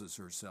rouses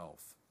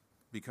herself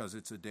because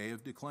it's a day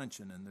of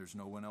declension and there's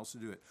no one else to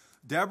do it.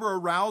 Deborah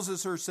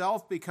rouses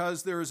herself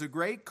because there is a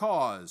great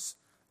cause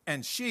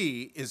and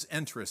she is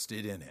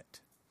interested in it.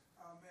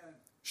 Amen.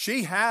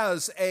 She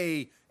has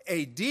a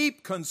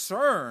deep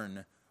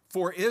concern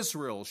for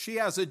Israel. She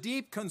has a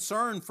deep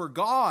concern for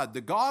God,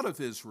 the God of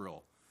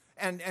Israel.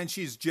 And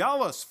she's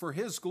jealous for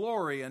his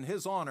glory and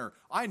his honor.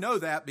 I know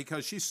that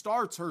because she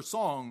starts her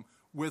song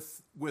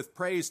with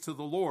praise to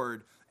the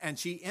Lord, and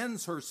she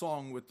ends her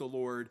song with the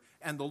Lord,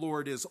 and the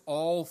Lord is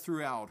all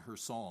throughout her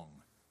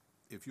song,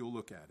 if you'll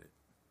look at it.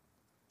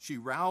 She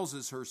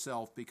rouses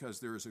herself because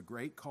there is a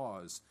great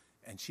cause,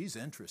 and she's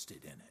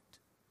interested in it.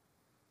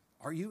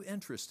 Are you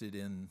interested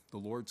in the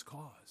Lord's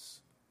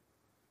cause?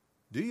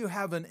 Do you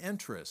have an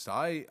interest?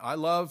 I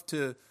love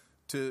to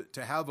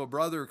have a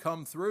brother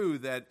come through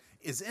that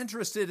is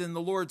interested in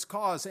the Lord's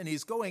cause, and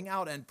he's going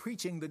out and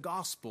preaching the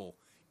gospel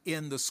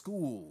in the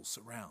schools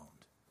around.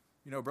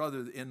 You know,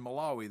 brother, in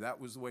Malawi,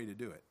 that was the way to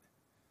do it.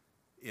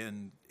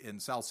 In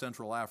South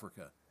Central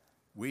Africa,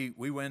 we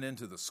went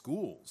into the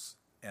schools,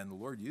 and the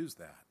Lord used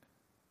that.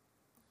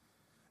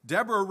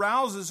 Deborah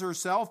rouses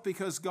herself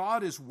because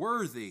God is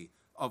worthy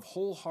of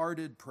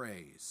wholehearted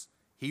praise.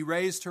 He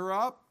raised her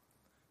up.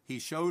 He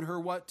showed her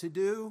what to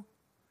do.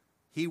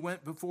 He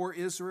went before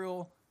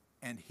Israel,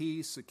 and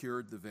he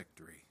secured the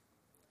victory.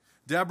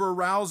 Deborah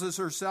rouses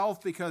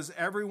herself because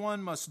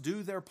everyone must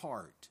do their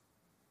part.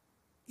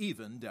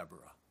 Even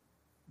Deborah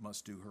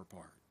must do her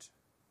part.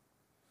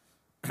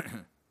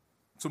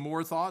 Some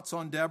more thoughts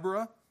on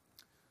Deborah.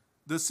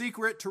 The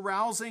secret to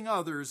rousing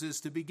others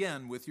is to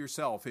begin with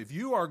yourself. If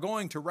you are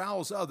going to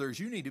rouse others,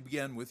 you need to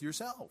begin with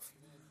yourself.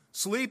 Amen.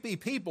 Sleepy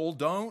people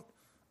don't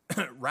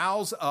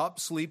rouse up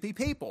sleepy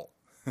people.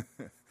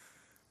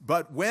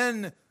 But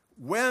when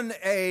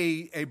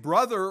a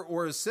brother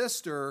or a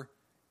sister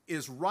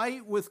is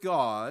right with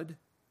God,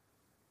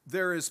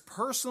 there is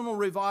personal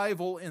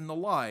revival in the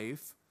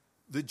life,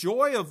 the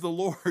joy of the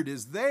Lord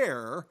is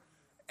there,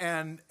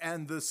 and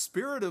the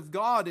Spirit of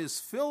God is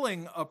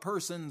filling a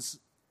person's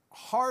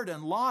heart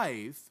and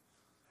life,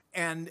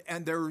 and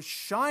they're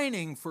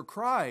shining for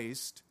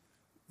Christ,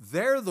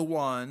 they're the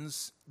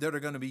ones that are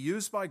going to be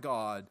used by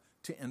God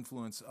to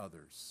influence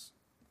others.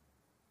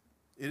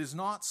 It is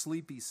not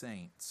sleepy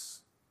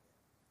saints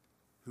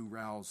who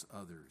rouse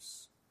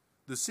others.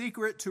 The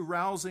secret to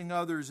rousing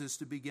others is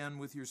to begin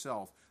with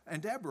yourself.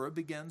 And Deborah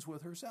begins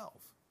with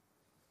herself.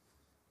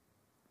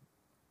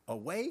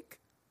 Awake,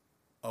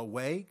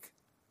 awake,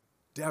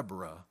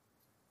 Deborah,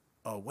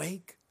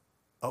 awake,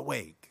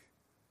 awake.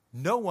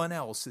 No one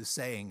else is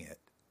saying it,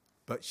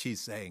 but she's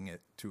saying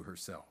it to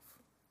herself.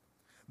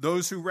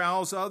 Those who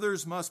rouse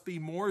others must be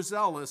more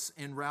zealous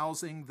in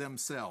rousing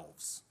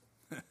themselves.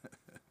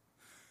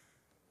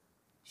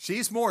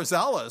 She's more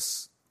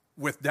zealous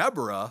with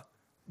Deborah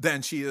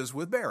than she is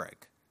with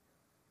Barak.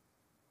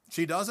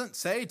 She doesn't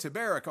say to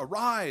Barak,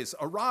 arise,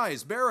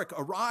 arise, Barak,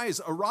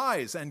 arise,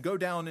 arise, and go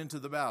down into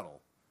the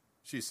battle.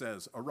 She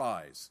says,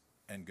 arise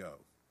and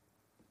go.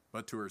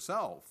 But to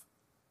herself,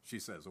 she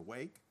says,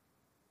 awake,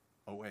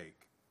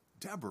 awake.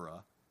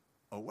 Deborah,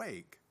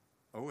 awake,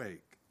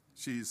 awake.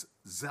 She's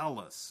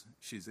zealous.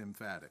 She's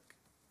emphatic.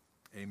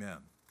 Amen.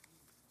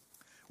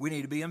 We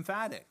need to be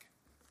emphatic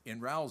in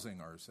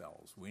rousing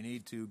ourselves. We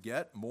need to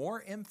get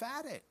more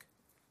emphatic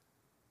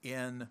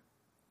in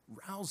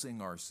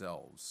rousing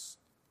ourselves,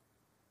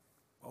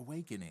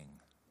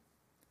 awakening.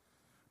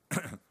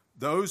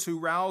 Those who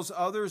rouse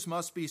others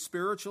must be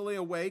spiritually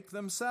awake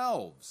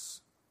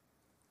themselves.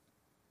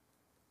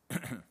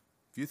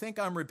 If you think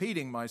I'm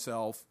repeating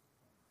myself,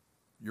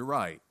 you're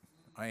right.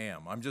 I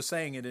am. I'm just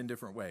saying it in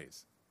different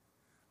ways.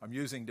 I'm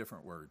using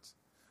different words.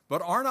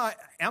 But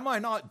am I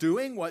not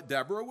doing what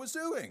Deborah was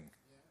doing?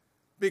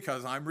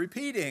 Because I'm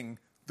repeating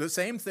the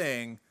same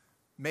thing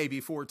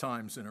maybe 4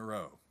 times in a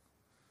row.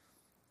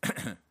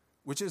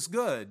 Which is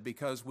good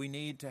because we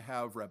need to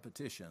have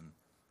repetition.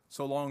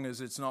 So long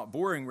as it's not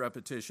boring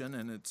repetition,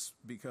 and it's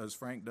because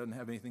Frank doesn't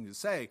have anything to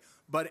say,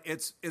 but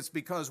it's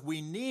because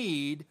we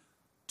need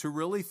to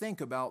really think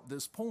about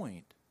this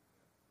point.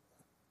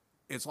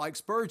 It's like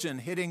Spurgeon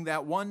hitting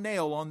that one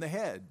nail on the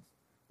head.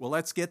 Well,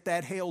 let's get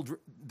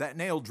that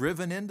nail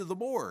driven into the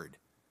board,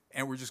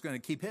 and we're just going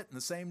to keep hitting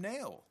the same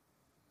nail.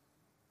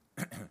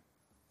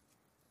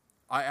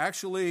 I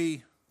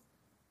actually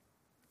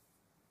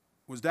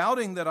was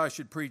doubting that I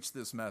should preach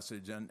this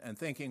message and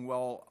thinking,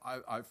 well,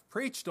 I've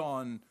preached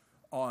on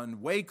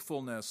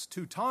wakefulness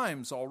 2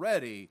 times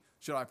already.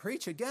 Should I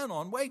preach again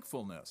on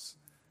wakefulness?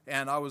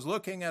 And I was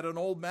looking at an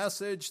old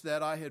message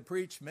that I had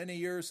preached many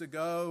years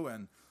ago,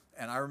 and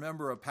I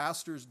remember a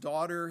pastor's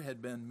daughter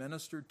had been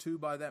ministered to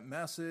by that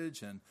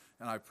message, and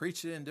I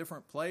preached it in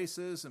different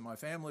places, and my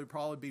family would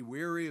probably be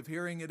weary of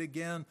hearing it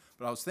again,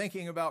 but I was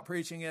thinking about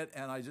preaching it,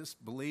 and I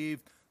just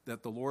believed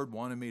that the Lord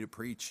wanted me to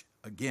preach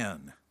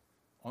again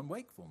on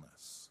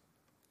wakefulness.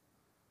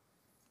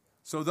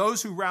 So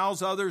those who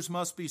rouse others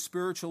must be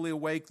spiritually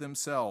awake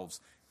themselves,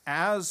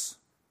 as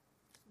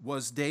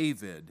was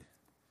David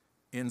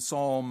in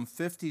Psalm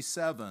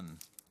 57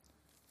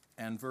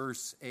 and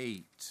verse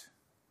 8.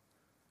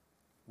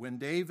 When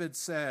David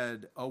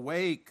said,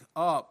 "Awake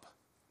up,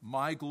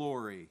 my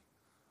glory.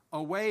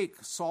 Awake,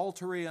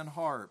 psaltery and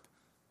harp.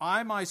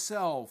 I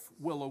myself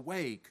will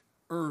awake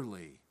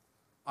early.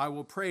 I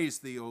will praise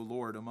thee, O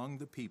Lord, among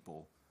the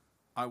people.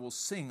 I will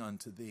sing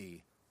unto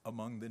thee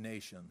among the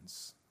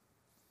nations."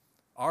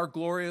 Our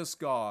glorious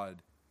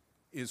God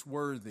is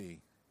worthy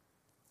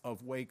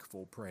of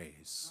wakeful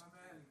praise.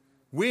 Amen.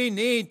 We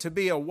need to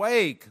be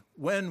awake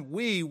when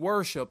we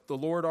worship the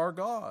Lord our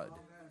God.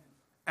 Amen.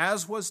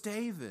 As was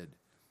David,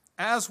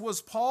 as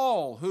was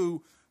Paul,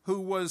 who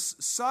was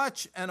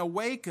such an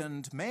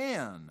awakened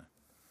man.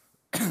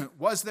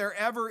 Was there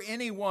ever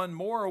anyone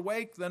more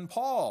awake than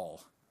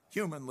Paul,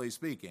 humanly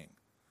speaking?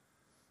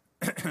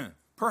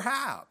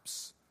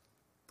 Perhaps.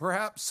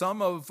 Perhaps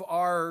some of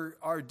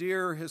our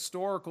dear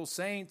historical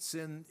saints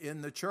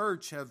in the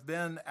church have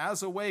been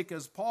as awake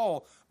as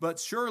Paul, but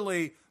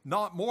surely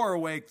not more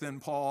awake than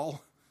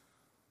Paul.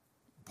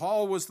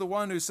 Paul was the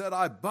one who said,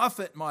 "I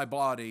buffet my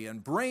body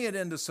and bring it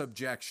into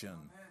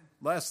subjection,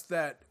 lest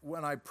that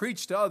when I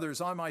preach to others,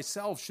 I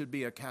myself should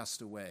be a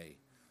castaway."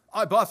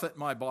 I buffet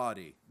my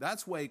body.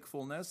 That's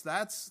wakefulness.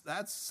 That's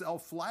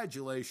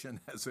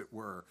self-flagellation, as it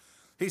were.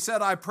 He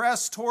said, "I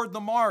press toward the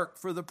mark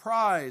for the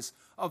prize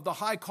of the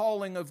high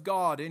calling of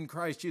God in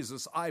Christ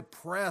Jesus." I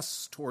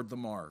press toward the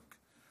mark.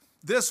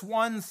 "This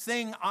one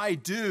thing I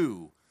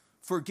do,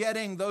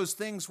 forgetting those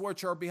things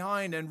which are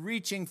behind and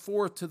reaching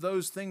forth to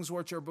those things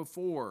which are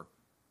before,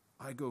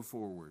 I go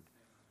forward."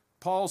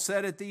 Paul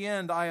said at the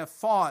end, "I have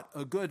fought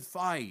a good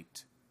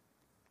fight."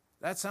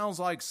 That sounds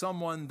like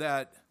someone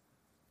that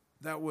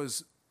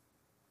was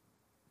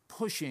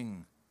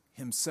pushing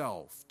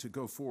himself to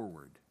go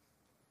forward.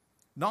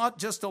 Not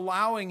just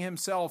allowing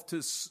himself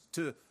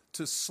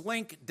to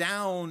slink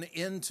down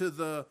into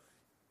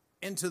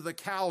the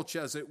couch,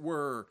 as it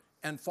were,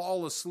 and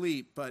fall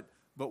asleep, but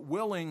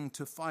willing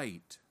to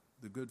fight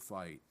the good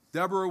fight.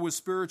 Deborah was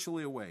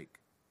spiritually awake.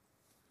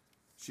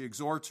 She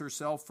exhorts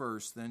herself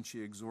first, then she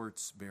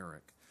exhorts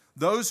Barak.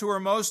 Those who are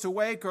most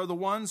awake are the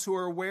ones who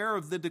are aware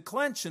of the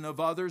declension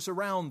of others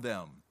around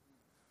them.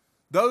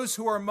 Those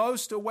who are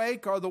most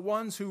awake are the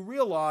ones who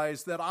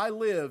realize that I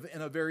live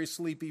in a very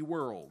sleepy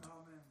world.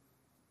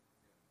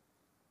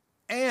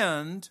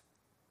 And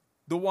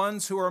the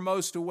ones who are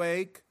most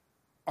awake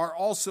are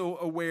also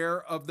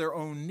aware of their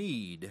own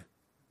need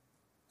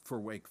for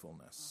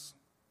wakefulness.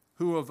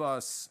 Who of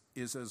us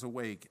is as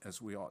awake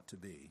as we ought to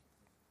be?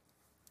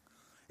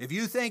 If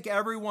you think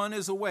everyone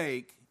is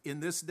awake in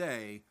this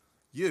day,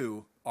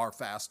 you are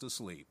fast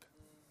asleep.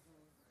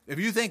 If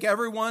you think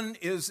everyone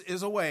is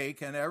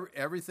awake and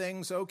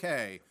everything's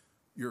okay,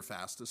 you're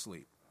fast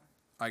asleep.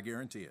 I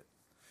guarantee it.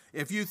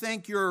 If you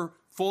think you're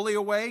fully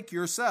awake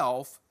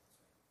yourself,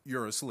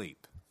 you're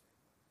asleep.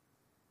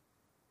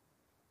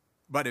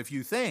 But if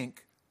you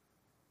think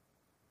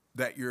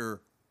that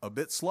you're a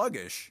bit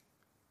sluggish,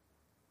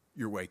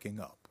 you're waking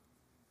up.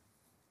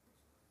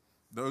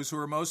 Those who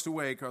are most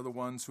awake are the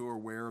ones who are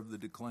aware of the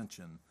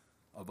declension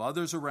of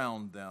others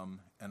around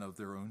them and of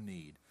their own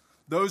need.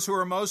 Those who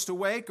are most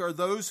awake are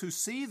those who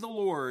see the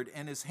Lord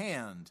and his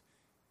hand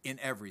in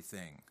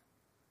everything.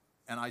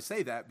 And I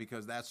say that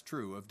because that's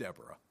true of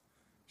Deborah.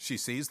 She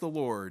sees the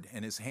Lord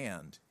and his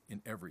hand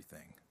in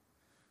everything.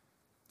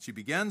 She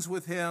begins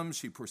with him,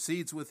 she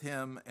proceeds with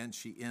him, and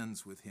she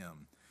ends with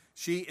him.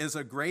 She is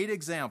a great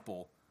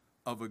example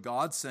of a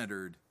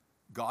God-centered,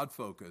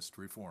 God-focused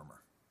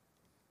reformer.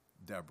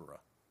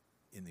 Deborah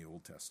in the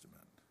Old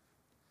Testament.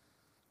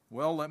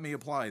 Well, let me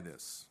apply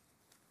this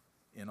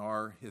in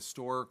our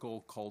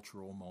historical,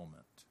 cultural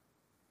moment.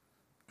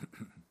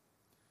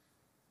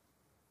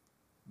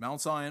 Mount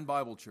Zion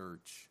Bible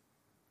Church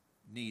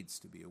needs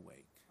to be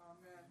awake.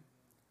 Amen.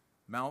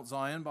 Mount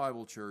Zion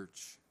Bible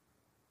Church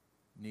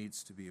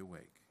needs to be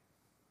awake.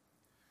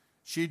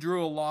 She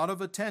drew a lot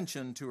of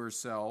attention to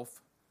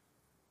herself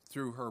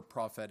through her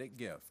prophetic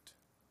gift.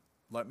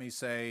 Let me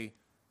say,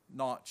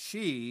 not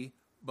she,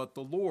 but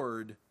the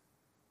Lord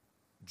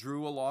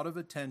drew a lot of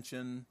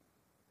attention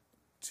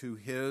to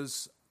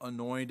his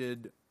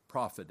anointed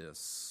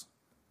prophetess,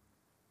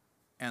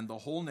 and the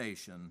whole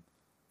nation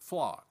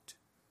flocked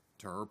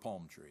to her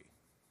palm tree.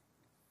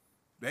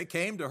 They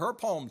came to her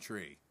palm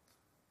tree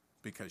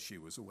because she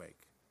was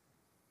awake,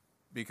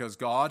 because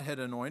God had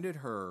anointed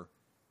her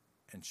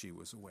and she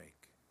was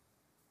awake.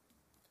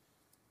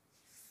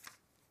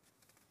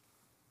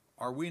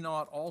 Are we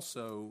not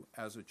also,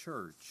 as a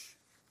church,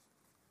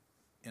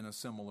 in a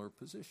similar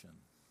position?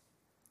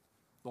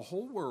 The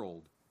whole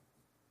world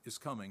is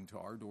coming to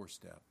our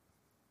doorstep.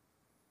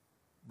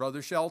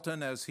 Brother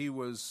Shelton, as he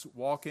was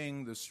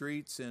walking the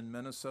streets in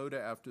Minnesota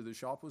after the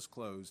shop was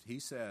closed, he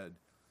said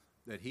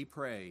that he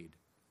prayed,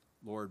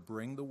 Lord,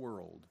 bring the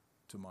world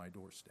to my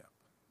doorstep.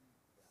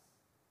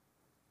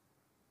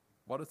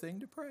 What a thing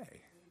to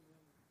pray.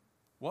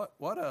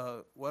 What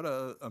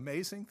a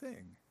amazing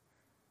thing.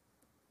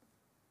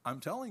 I'm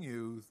telling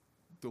you,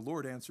 the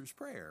Lord answers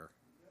prayer.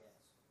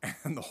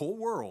 And the whole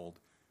world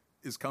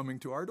is coming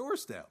to our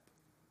doorstep.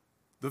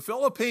 The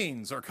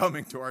Philippines are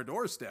coming to our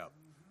doorstep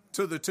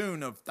to the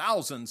tune of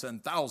thousands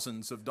and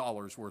thousands of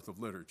dollars worth of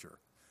literature.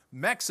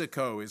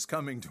 Mexico is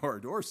coming to our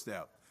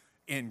doorstep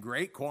in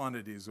great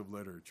quantities of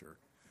literature.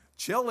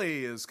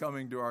 Chile is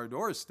coming to our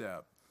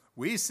doorstep.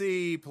 We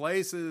see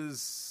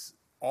places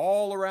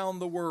all around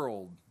the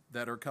world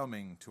that are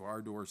coming to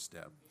our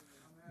doorstep.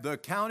 The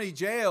county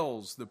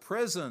jails, the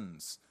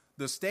prisons,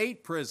 the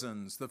state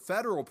prisons, the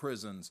federal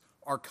prisons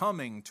are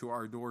coming to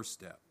our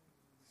doorstep.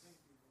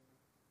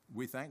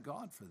 We thank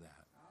God for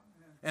that.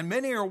 And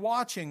many are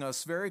watching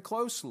us very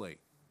closely.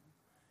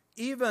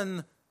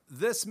 Even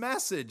this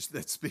message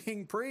that's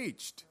being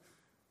preached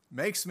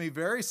makes me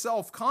very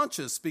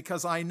self-conscious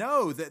because I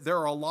know that there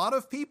are a lot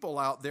of people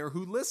out there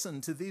who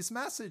listen to these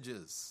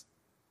messages.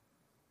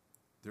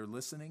 They're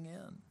listening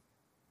in.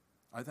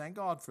 I thank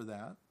God for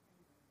that.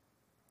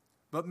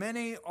 But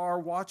many are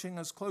watching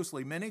us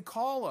closely. Many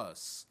call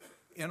us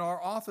in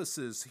our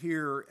offices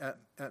here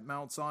at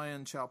Mount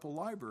Zion Chapel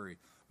Library.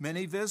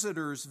 Many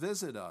visitors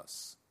visit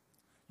us.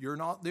 You're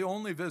not the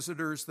only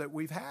visitors that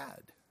we've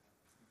had.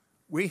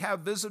 We have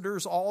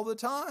visitors all the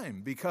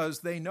time because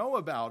they know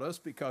about us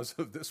because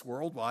of this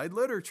worldwide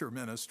literature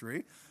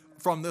ministry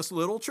from this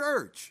little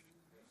church.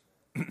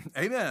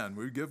 Amen.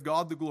 We give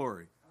God the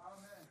glory.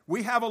 Amen.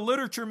 We have a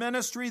literature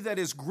ministry that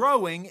is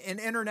growing in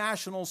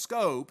international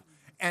scope,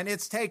 and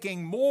it's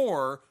taking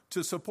more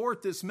to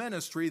support this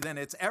ministry than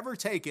it's ever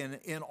taken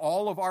in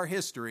all of our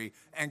history,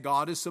 and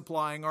God is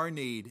supplying our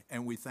need,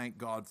 and we thank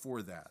God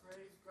for that.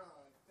 Praise God.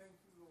 Thank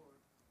you, Lord.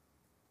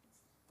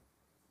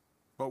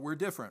 But we're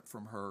different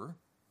from her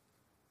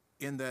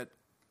in that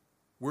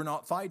we're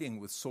not fighting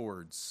with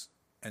swords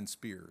and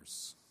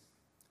spears.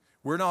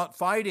 We're not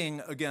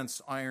fighting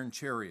against iron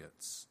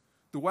chariots.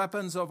 The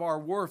weapons of our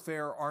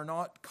warfare are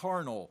not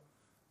carnal,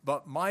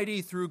 but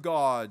mighty through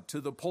God to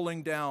the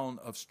pulling down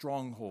of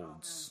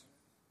strongholds. Amen.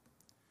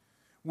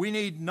 We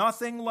need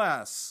nothing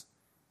less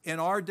in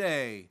our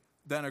day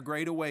than a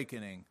great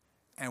awakening,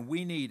 and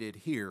we need it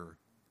here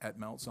at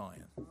Mount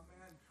Zion.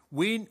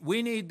 We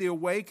need the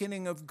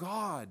awakening of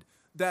God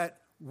that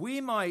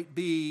we might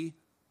be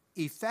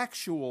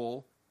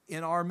effectual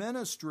in our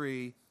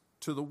ministry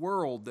to the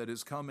world that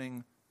is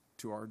coming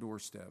to our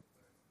doorstep.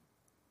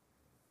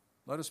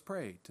 Let us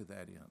pray to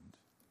that end,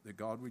 that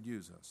God would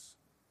use us.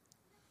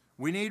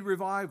 We need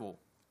revival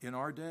in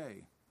our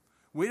day.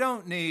 We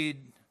don't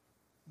need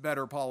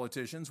better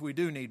politicians. We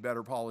do need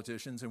better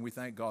politicians, and we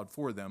thank God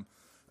for them.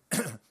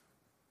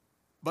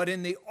 But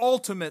in the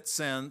ultimate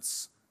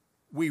sense,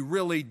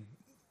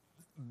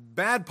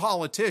 bad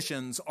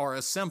politicians are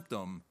a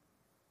symptom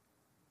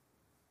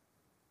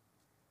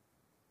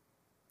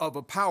of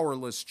a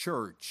powerless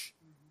church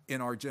in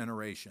our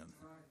generation.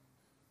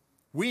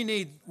 We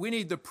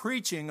need the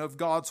preaching of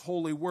God's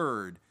holy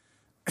word.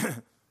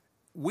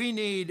 We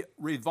need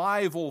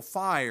revival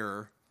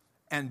fire,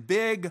 and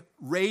big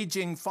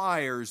raging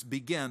fires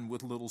begin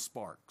with little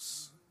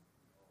sparks.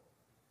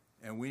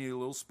 And we need a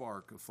little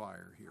spark of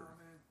fire here.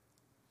 Amen.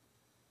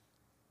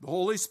 The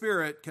Holy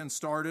Spirit can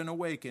start an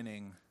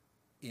awakening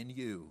in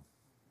you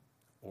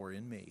or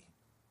in me.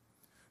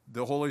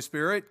 The Holy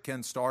Spirit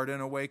can start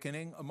an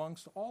awakening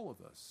amongst all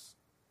of us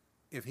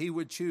if He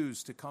would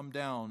choose to come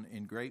down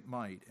in great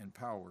might and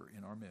power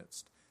in our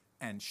midst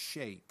and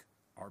shake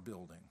our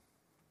building.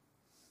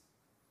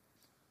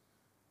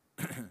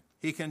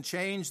 He can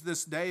change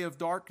this day of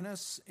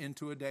darkness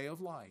into a day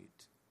of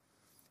light.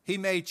 He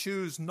may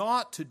choose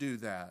not to do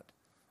that,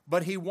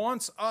 but He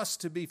wants us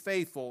to be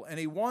faithful, and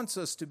He wants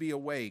us to be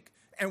awake.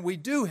 And we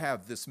do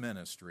have this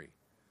ministry,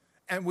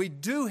 and we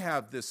do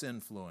have this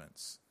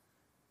influence,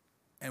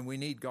 and we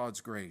need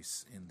God's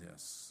grace in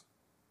this.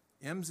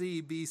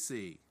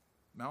 MZBC,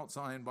 Mount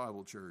Zion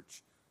Bible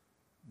Church,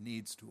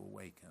 needs to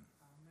awaken.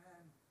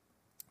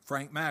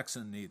 Frank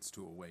Maxon needs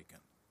to awaken.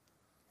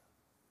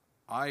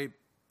 I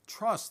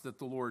trust that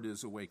the Lord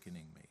is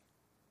awakening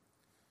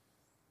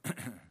me.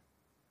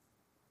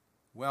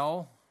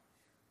 Well,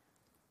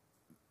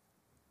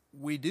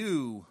 we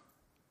do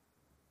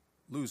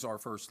lose our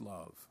first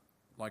love,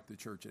 like the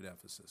church at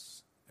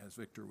Ephesus, as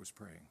Victor was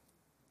praying.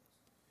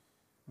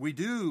 We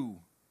do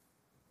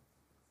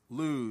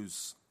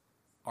lose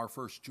our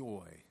first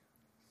joy.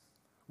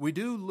 We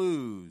do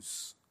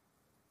lose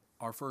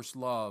our first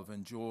love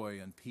and joy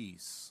and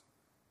peace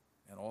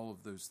and all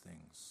of those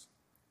things.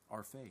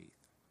 Our faith,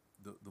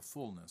 the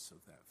fullness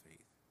of that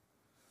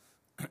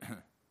faith.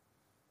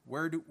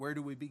 Where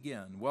do we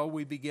begin? Well,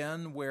 we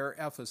begin where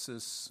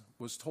Ephesus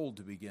was told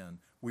to begin.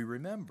 We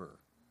remember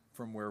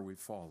from where we've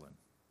fallen.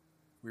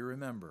 We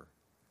remember.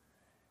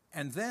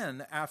 And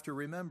then, after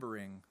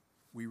remembering,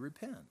 we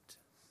repent.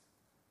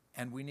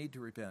 And we need to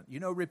repent. You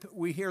know,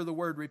 we hear the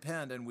word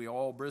repent and we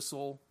all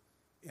bristle.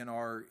 In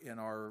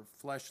our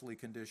fleshly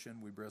condition,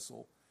 we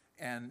bristle.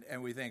 And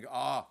we think,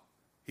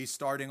 he's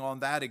starting on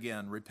that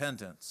again,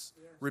 repentance.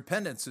 Yes.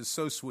 Repentance is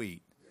so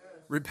sweet.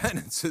 Yes.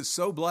 Repentance is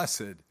so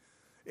blessed.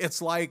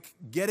 It's like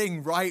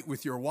getting right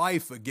with your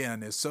wife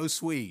again is so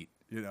sweet,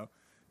 you know.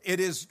 It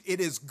is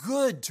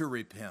good to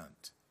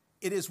repent.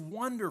 It is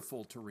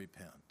wonderful to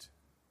repent.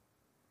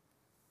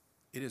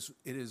 It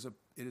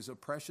is a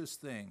precious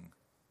thing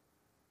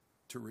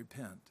to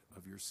repent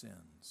of your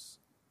sins.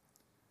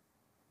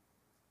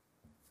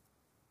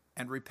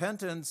 And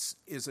repentance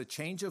is a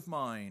change of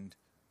mind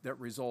that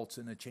results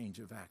in a change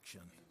of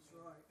action.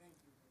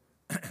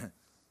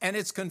 And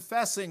it's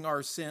confessing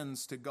our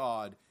sins to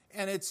God.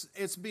 And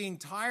it's being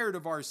tired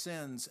of our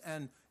sins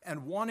and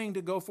wanting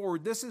to go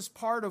forward. This is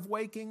part of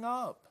waking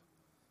up.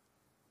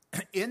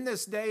 In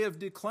this day of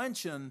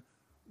declension,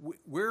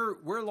 we're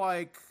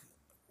like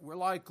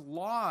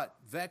Lot,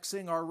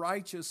 vexing our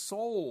righteous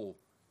soul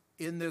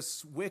in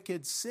this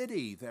wicked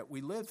city that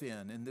we live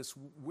in this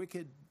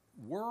wicked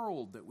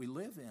world that we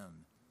live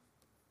in.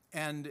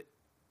 And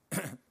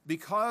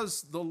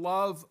because the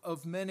love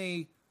of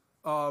many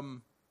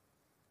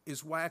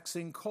is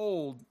waxing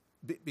cold,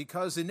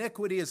 because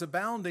iniquity is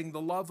abounding,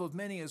 the love of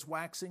many is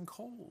waxing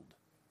cold.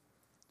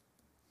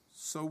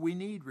 So we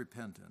need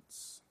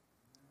repentance.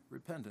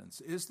 Repentance.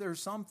 Is there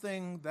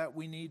something that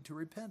we need to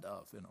repent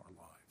of in our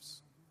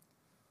lives?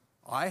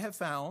 I have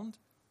found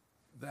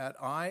that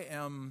I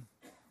am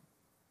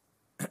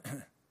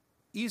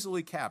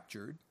easily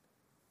captured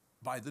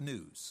by the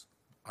news.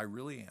 I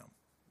really am.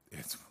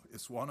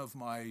 It's one of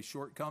my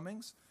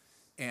shortcomings,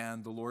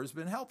 and the Lord has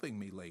been helping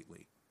me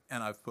lately.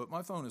 And I've put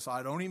my phone aside.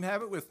 I don't even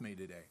have it with me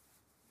today.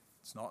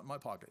 It's not in my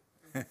pocket.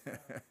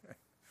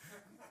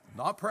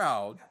 Not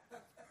proud.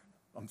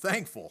 I'm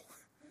thankful.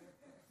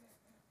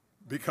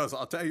 Because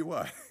I'll tell you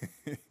what,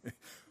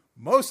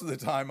 most of the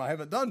time I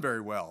haven't done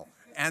very well.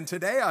 And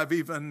today I've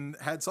even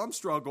had some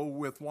struggle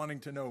with wanting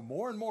to know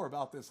more and more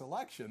about this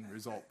election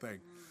result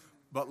thing.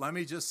 But let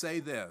me just say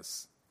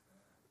this,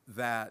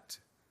 that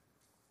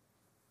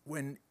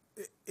when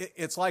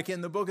it's like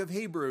in the book of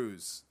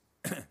Hebrews,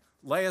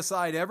 lay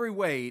aside every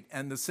weight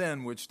and the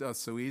sin which doth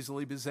so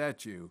easily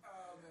beset you.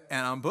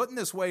 And I'm putting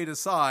this weight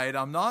aside.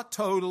 I'm not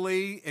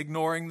totally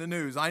ignoring the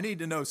news. I need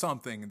to know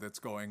something that's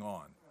going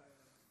on.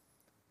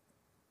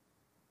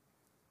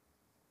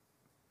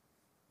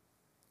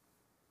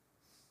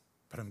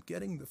 But I'm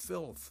getting the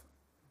filth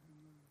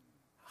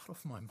out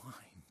of my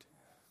mind.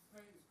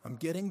 I'm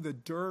getting the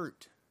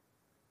dirt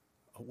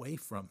away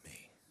from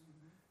me.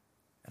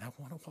 And I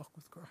want to walk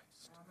with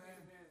Christ.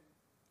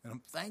 And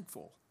I'm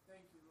thankful.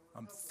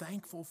 I'm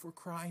thankful for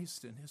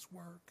Christ and His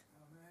work.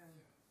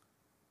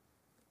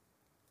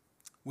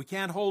 We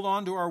can't hold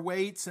on to our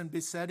weights and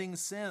besetting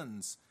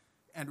sins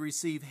and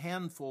receive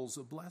handfuls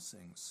of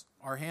blessings.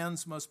 Our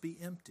hands must be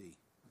empty.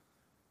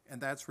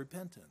 And that's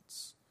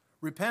repentance.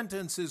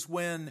 Repentance is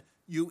when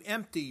you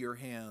empty your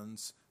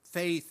hands.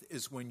 Faith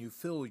is when you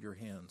fill your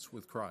hands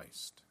with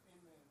Christ.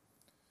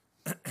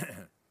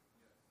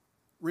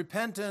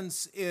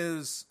 Repentance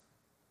is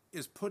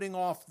putting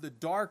off the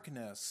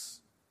darkness,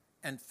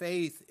 and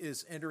faith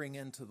is entering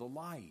into the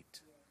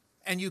light.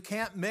 And you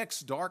can't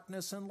mix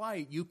darkness and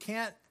light. You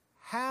can't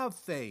have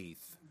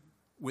faith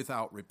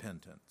without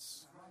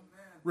repentance.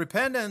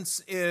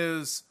 Repentance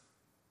is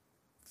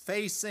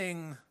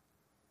facing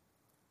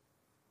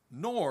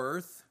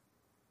north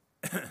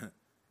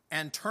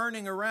and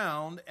turning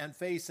around and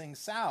facing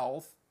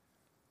south,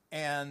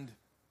 and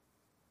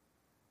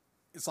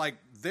it's like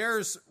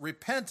there's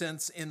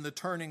repentance in the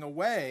turning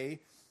away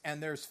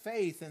and there's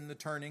faith in the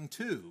turning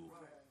to.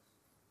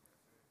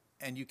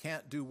 And you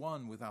can't do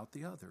one without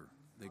the other.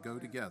 They go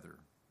together.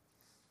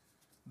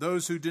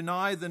 Those who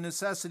deny the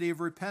necessity of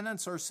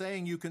repentance are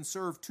saying you can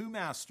serve two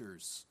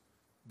masters,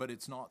 but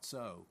it's not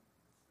so.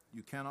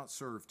 You cannot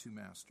serve two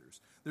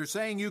masters. They're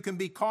saying you can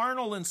be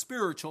carnal and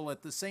spiritual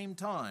at the same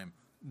time.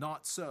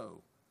 Not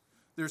so.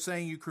 They're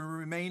saying you can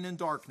remain in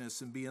darkness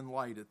and be in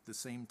light at the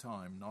same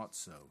time. Not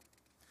so.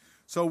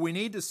 So we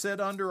need to sit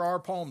under our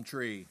palm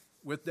tree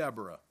with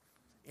Deborah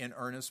in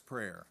earnest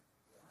prayer.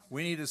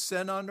 We need to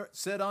sit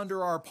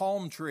under our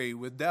palm tree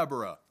with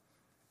Deborah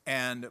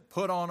and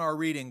put on our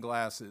reading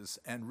glasses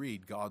and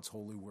read God's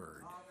holy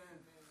word.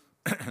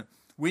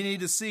 We need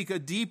to seek a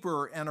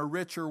deeper and a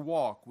richer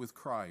walk with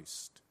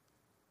Christ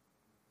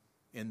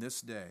in this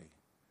day.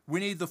 We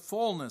need the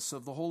fullness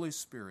of the Holy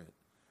Spirit.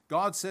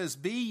 God says,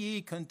 be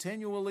ye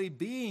continually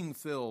being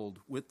filled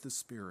with the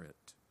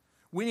Spirit.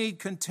 We need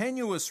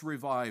continuous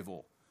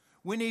revival.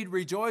 We need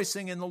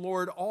rejoicing in the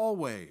Lord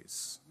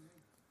always.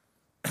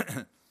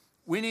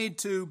 We need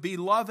to be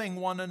loving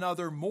one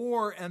another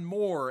more and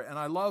more. And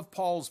I love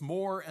Paul's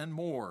more and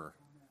more.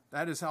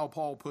 That is how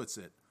Paul puts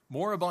it.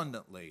 More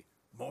abundantly,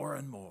 more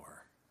and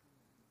more.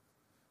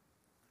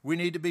 We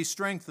need to be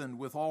strengthened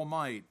with all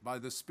might by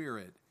the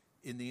Spirit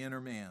in the inner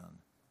man.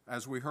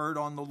 As we heard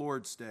on the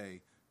Lord's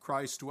Day,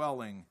 Christ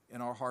dwelling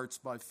in our hearts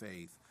by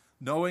faith,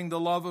 knowing the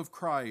love of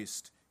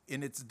Christ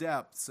in its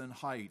depths and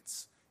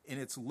heights, in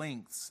its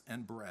lengths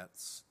and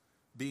breadths,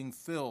 being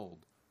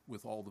filled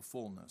with all the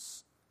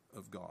fullness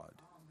of God.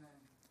 Amen.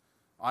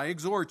 I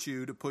exhort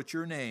you to put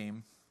your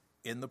name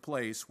in the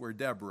place where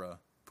Deborah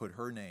put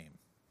her name.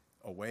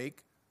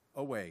 Awake,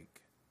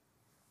 awake,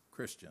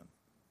 Christian.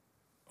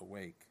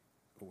 Awake,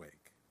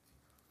 awake.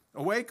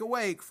 Awake,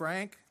 awake,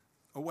 Frank.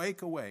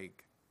 Awake,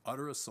 awake.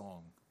 Utter a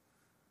song.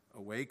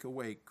 Awake,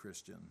 awake,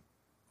 Christian.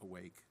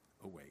 Awake,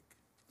 awake.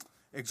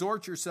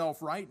 Exhort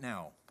yourself right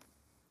now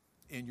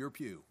in your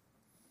pew.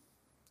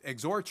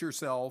 Exhort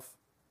yourself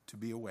to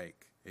be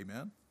awake.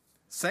 Amen?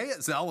 Say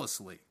it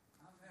zealously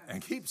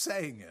and keep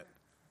saying it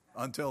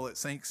until it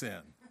sinks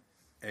in.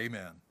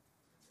 Amen.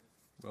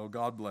 Well,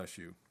 God bless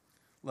you.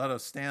 Let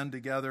us stand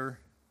together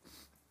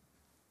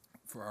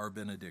for our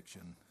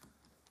benediction.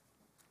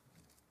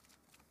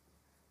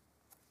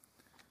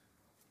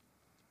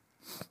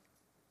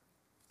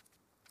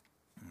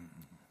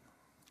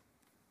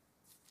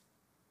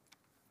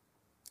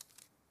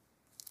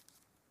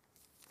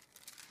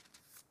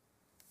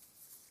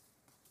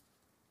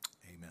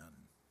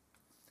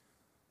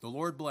 The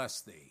Lord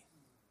bless thee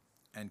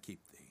and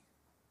keep thee.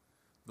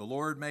 The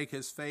Lord make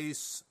his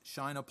face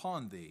shine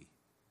upon thee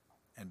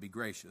and be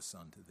gracious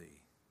unto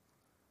thee.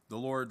 The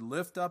Lord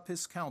lift up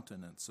his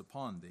countenance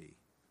upon thee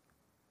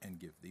and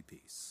give thee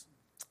peace.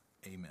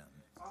 Amen.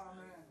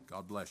 Amen.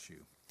 God bless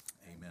you.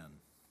 Amen.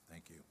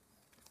 Thank you.